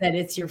said,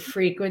 it's your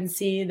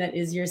frequency that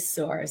is your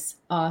source.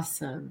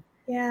 Awesome.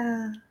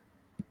 Yeah.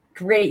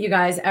 Great, you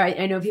guys.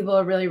 I know people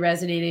are really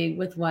resonating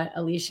with what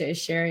Alicia is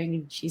sharing,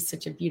 and she's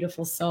such a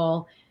beautiful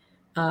soul.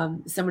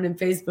 Someone in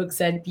Facebook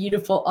said,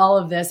 beautiful, all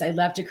of this. I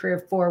left a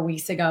career 4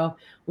 weeks ago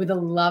with a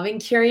loving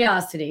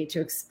curiosity to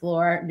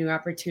explore new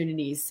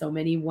opportunities. So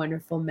many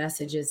wonderful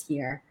messages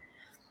here.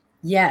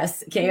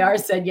 Yes, KR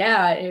said,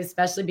 yeah,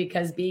 especially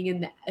because being in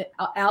the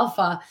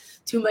alpha,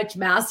 too much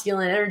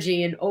masculine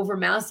energy and over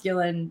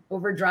masculine,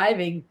 over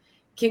driving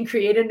can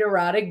create a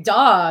neurotic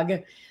dog.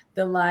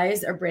 The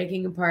lies are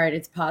breaking apart.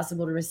 It's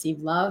possible to receive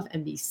love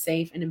and be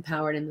safe and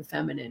empowered in the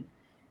feminine.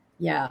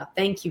 Yeah,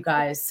 thank you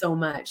guys so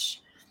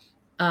much.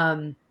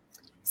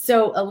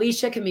 So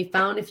Alicia can be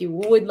found if you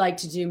would like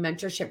to do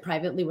mentorship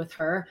privately with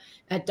her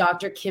at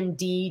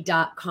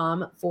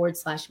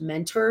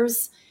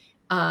drkimd.com/mentors.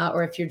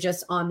 Or if you're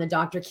just on the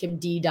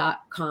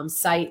drkimd.com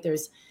site,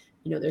 there's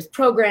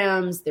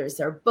programs, there's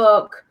their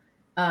book,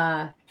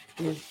 little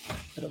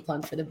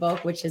plug for the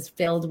book, which is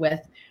filled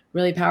with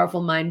really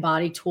powerful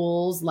mind-body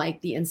tools like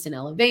the instant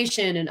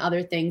elevation and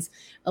other things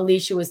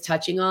Alicia was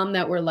touching on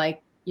that were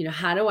like,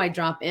 how do I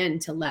drop in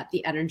to let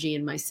the energy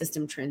in my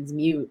system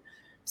transmute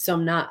so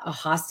I'm not a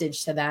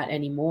hostage to that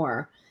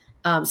anymore?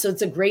 So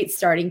it's a great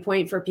starting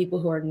point for people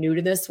who are new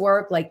to this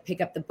work, like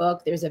pick up the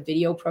book. There's a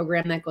video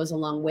program that goes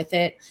along with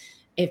it.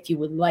 If you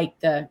would like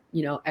the,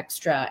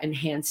 extra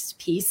enhanced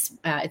piece,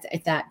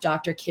 it's at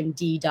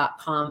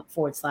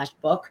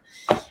drkimd.com/book.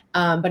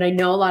 But I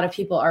know a lot of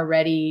people are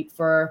ready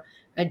for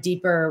a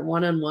deeper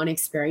one-on-one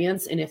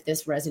experience. And if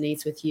this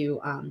resonates with you,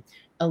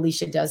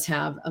 Alicia does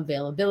have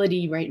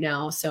availability right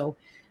now. So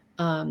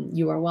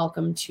you are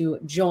welcome to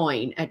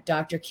join at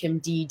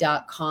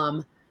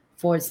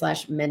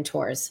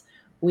drkimd.com/mentors.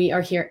 We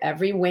are here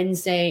every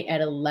Wednesday at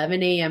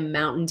 11 a.m.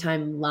 Mountain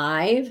Time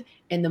live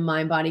in the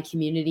Mind Body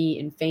community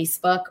in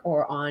Facebook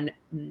or on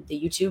the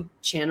YouTube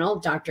channel,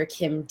 Dr.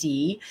 Kim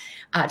D'Eramo.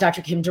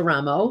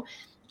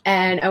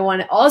 And I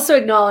want to also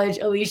acknowledge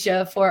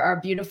Alicia for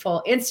our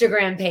beautiful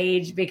Instagram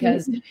page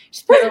because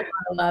she put a lot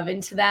of love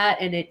into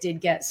that. And it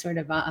did get sort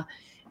of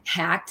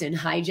hacked and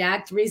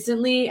hijacked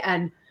recently.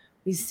 And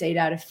we stayed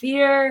out of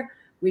fear.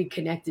 We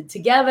connected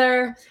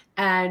together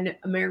and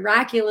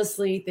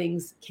miraculously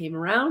things came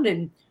around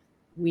and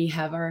we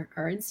have our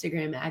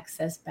Instagram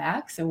access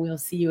back. So we'll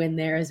see you in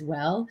there as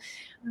well.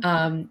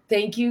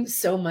 Thank you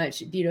so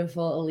much,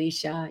 beautiful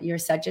Alicia. You're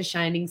such a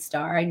shining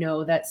star. I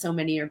know that so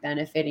many are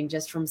benefiting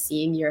just from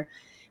seeing your,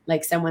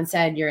 like someone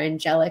said, your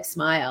angelic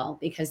smile,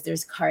 because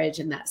there's courage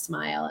in that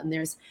smile. And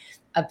there's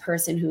a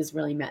person who's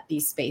really met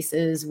these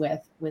spaces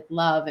with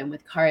love and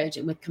with courage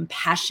and with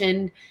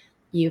compassion.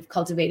 You've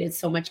cultivated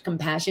so much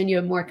compassion. You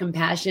have more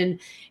compassion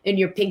in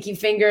your pinky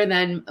finger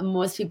than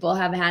most people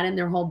have had in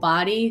their whole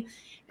body.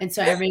 And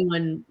so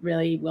everyone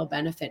really will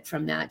benefit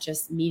from that,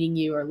 just meeting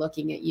you or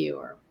looking at you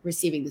or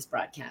receiving this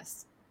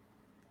broadcast.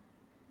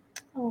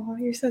 Oh,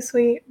 you're so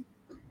sweet.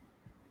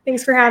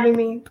 Thanks for having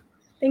me.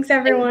 Thanks,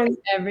 everyone.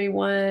 Thanks,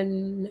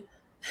 everyone.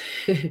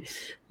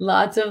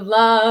 Lots of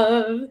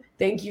love.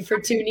 Thank you for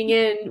tuning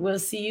in. We'll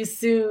see you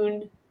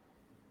soon.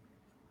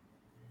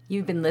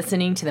 You've been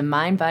listening to the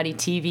Mind Body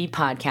TV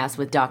podcast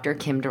with Dr.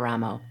 Kim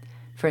D'Eramo.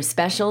 For a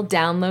special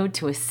download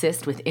to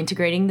assist with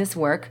integrating this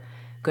work,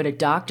 go to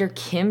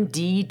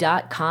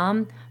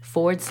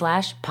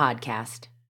drkimd.com/podcast.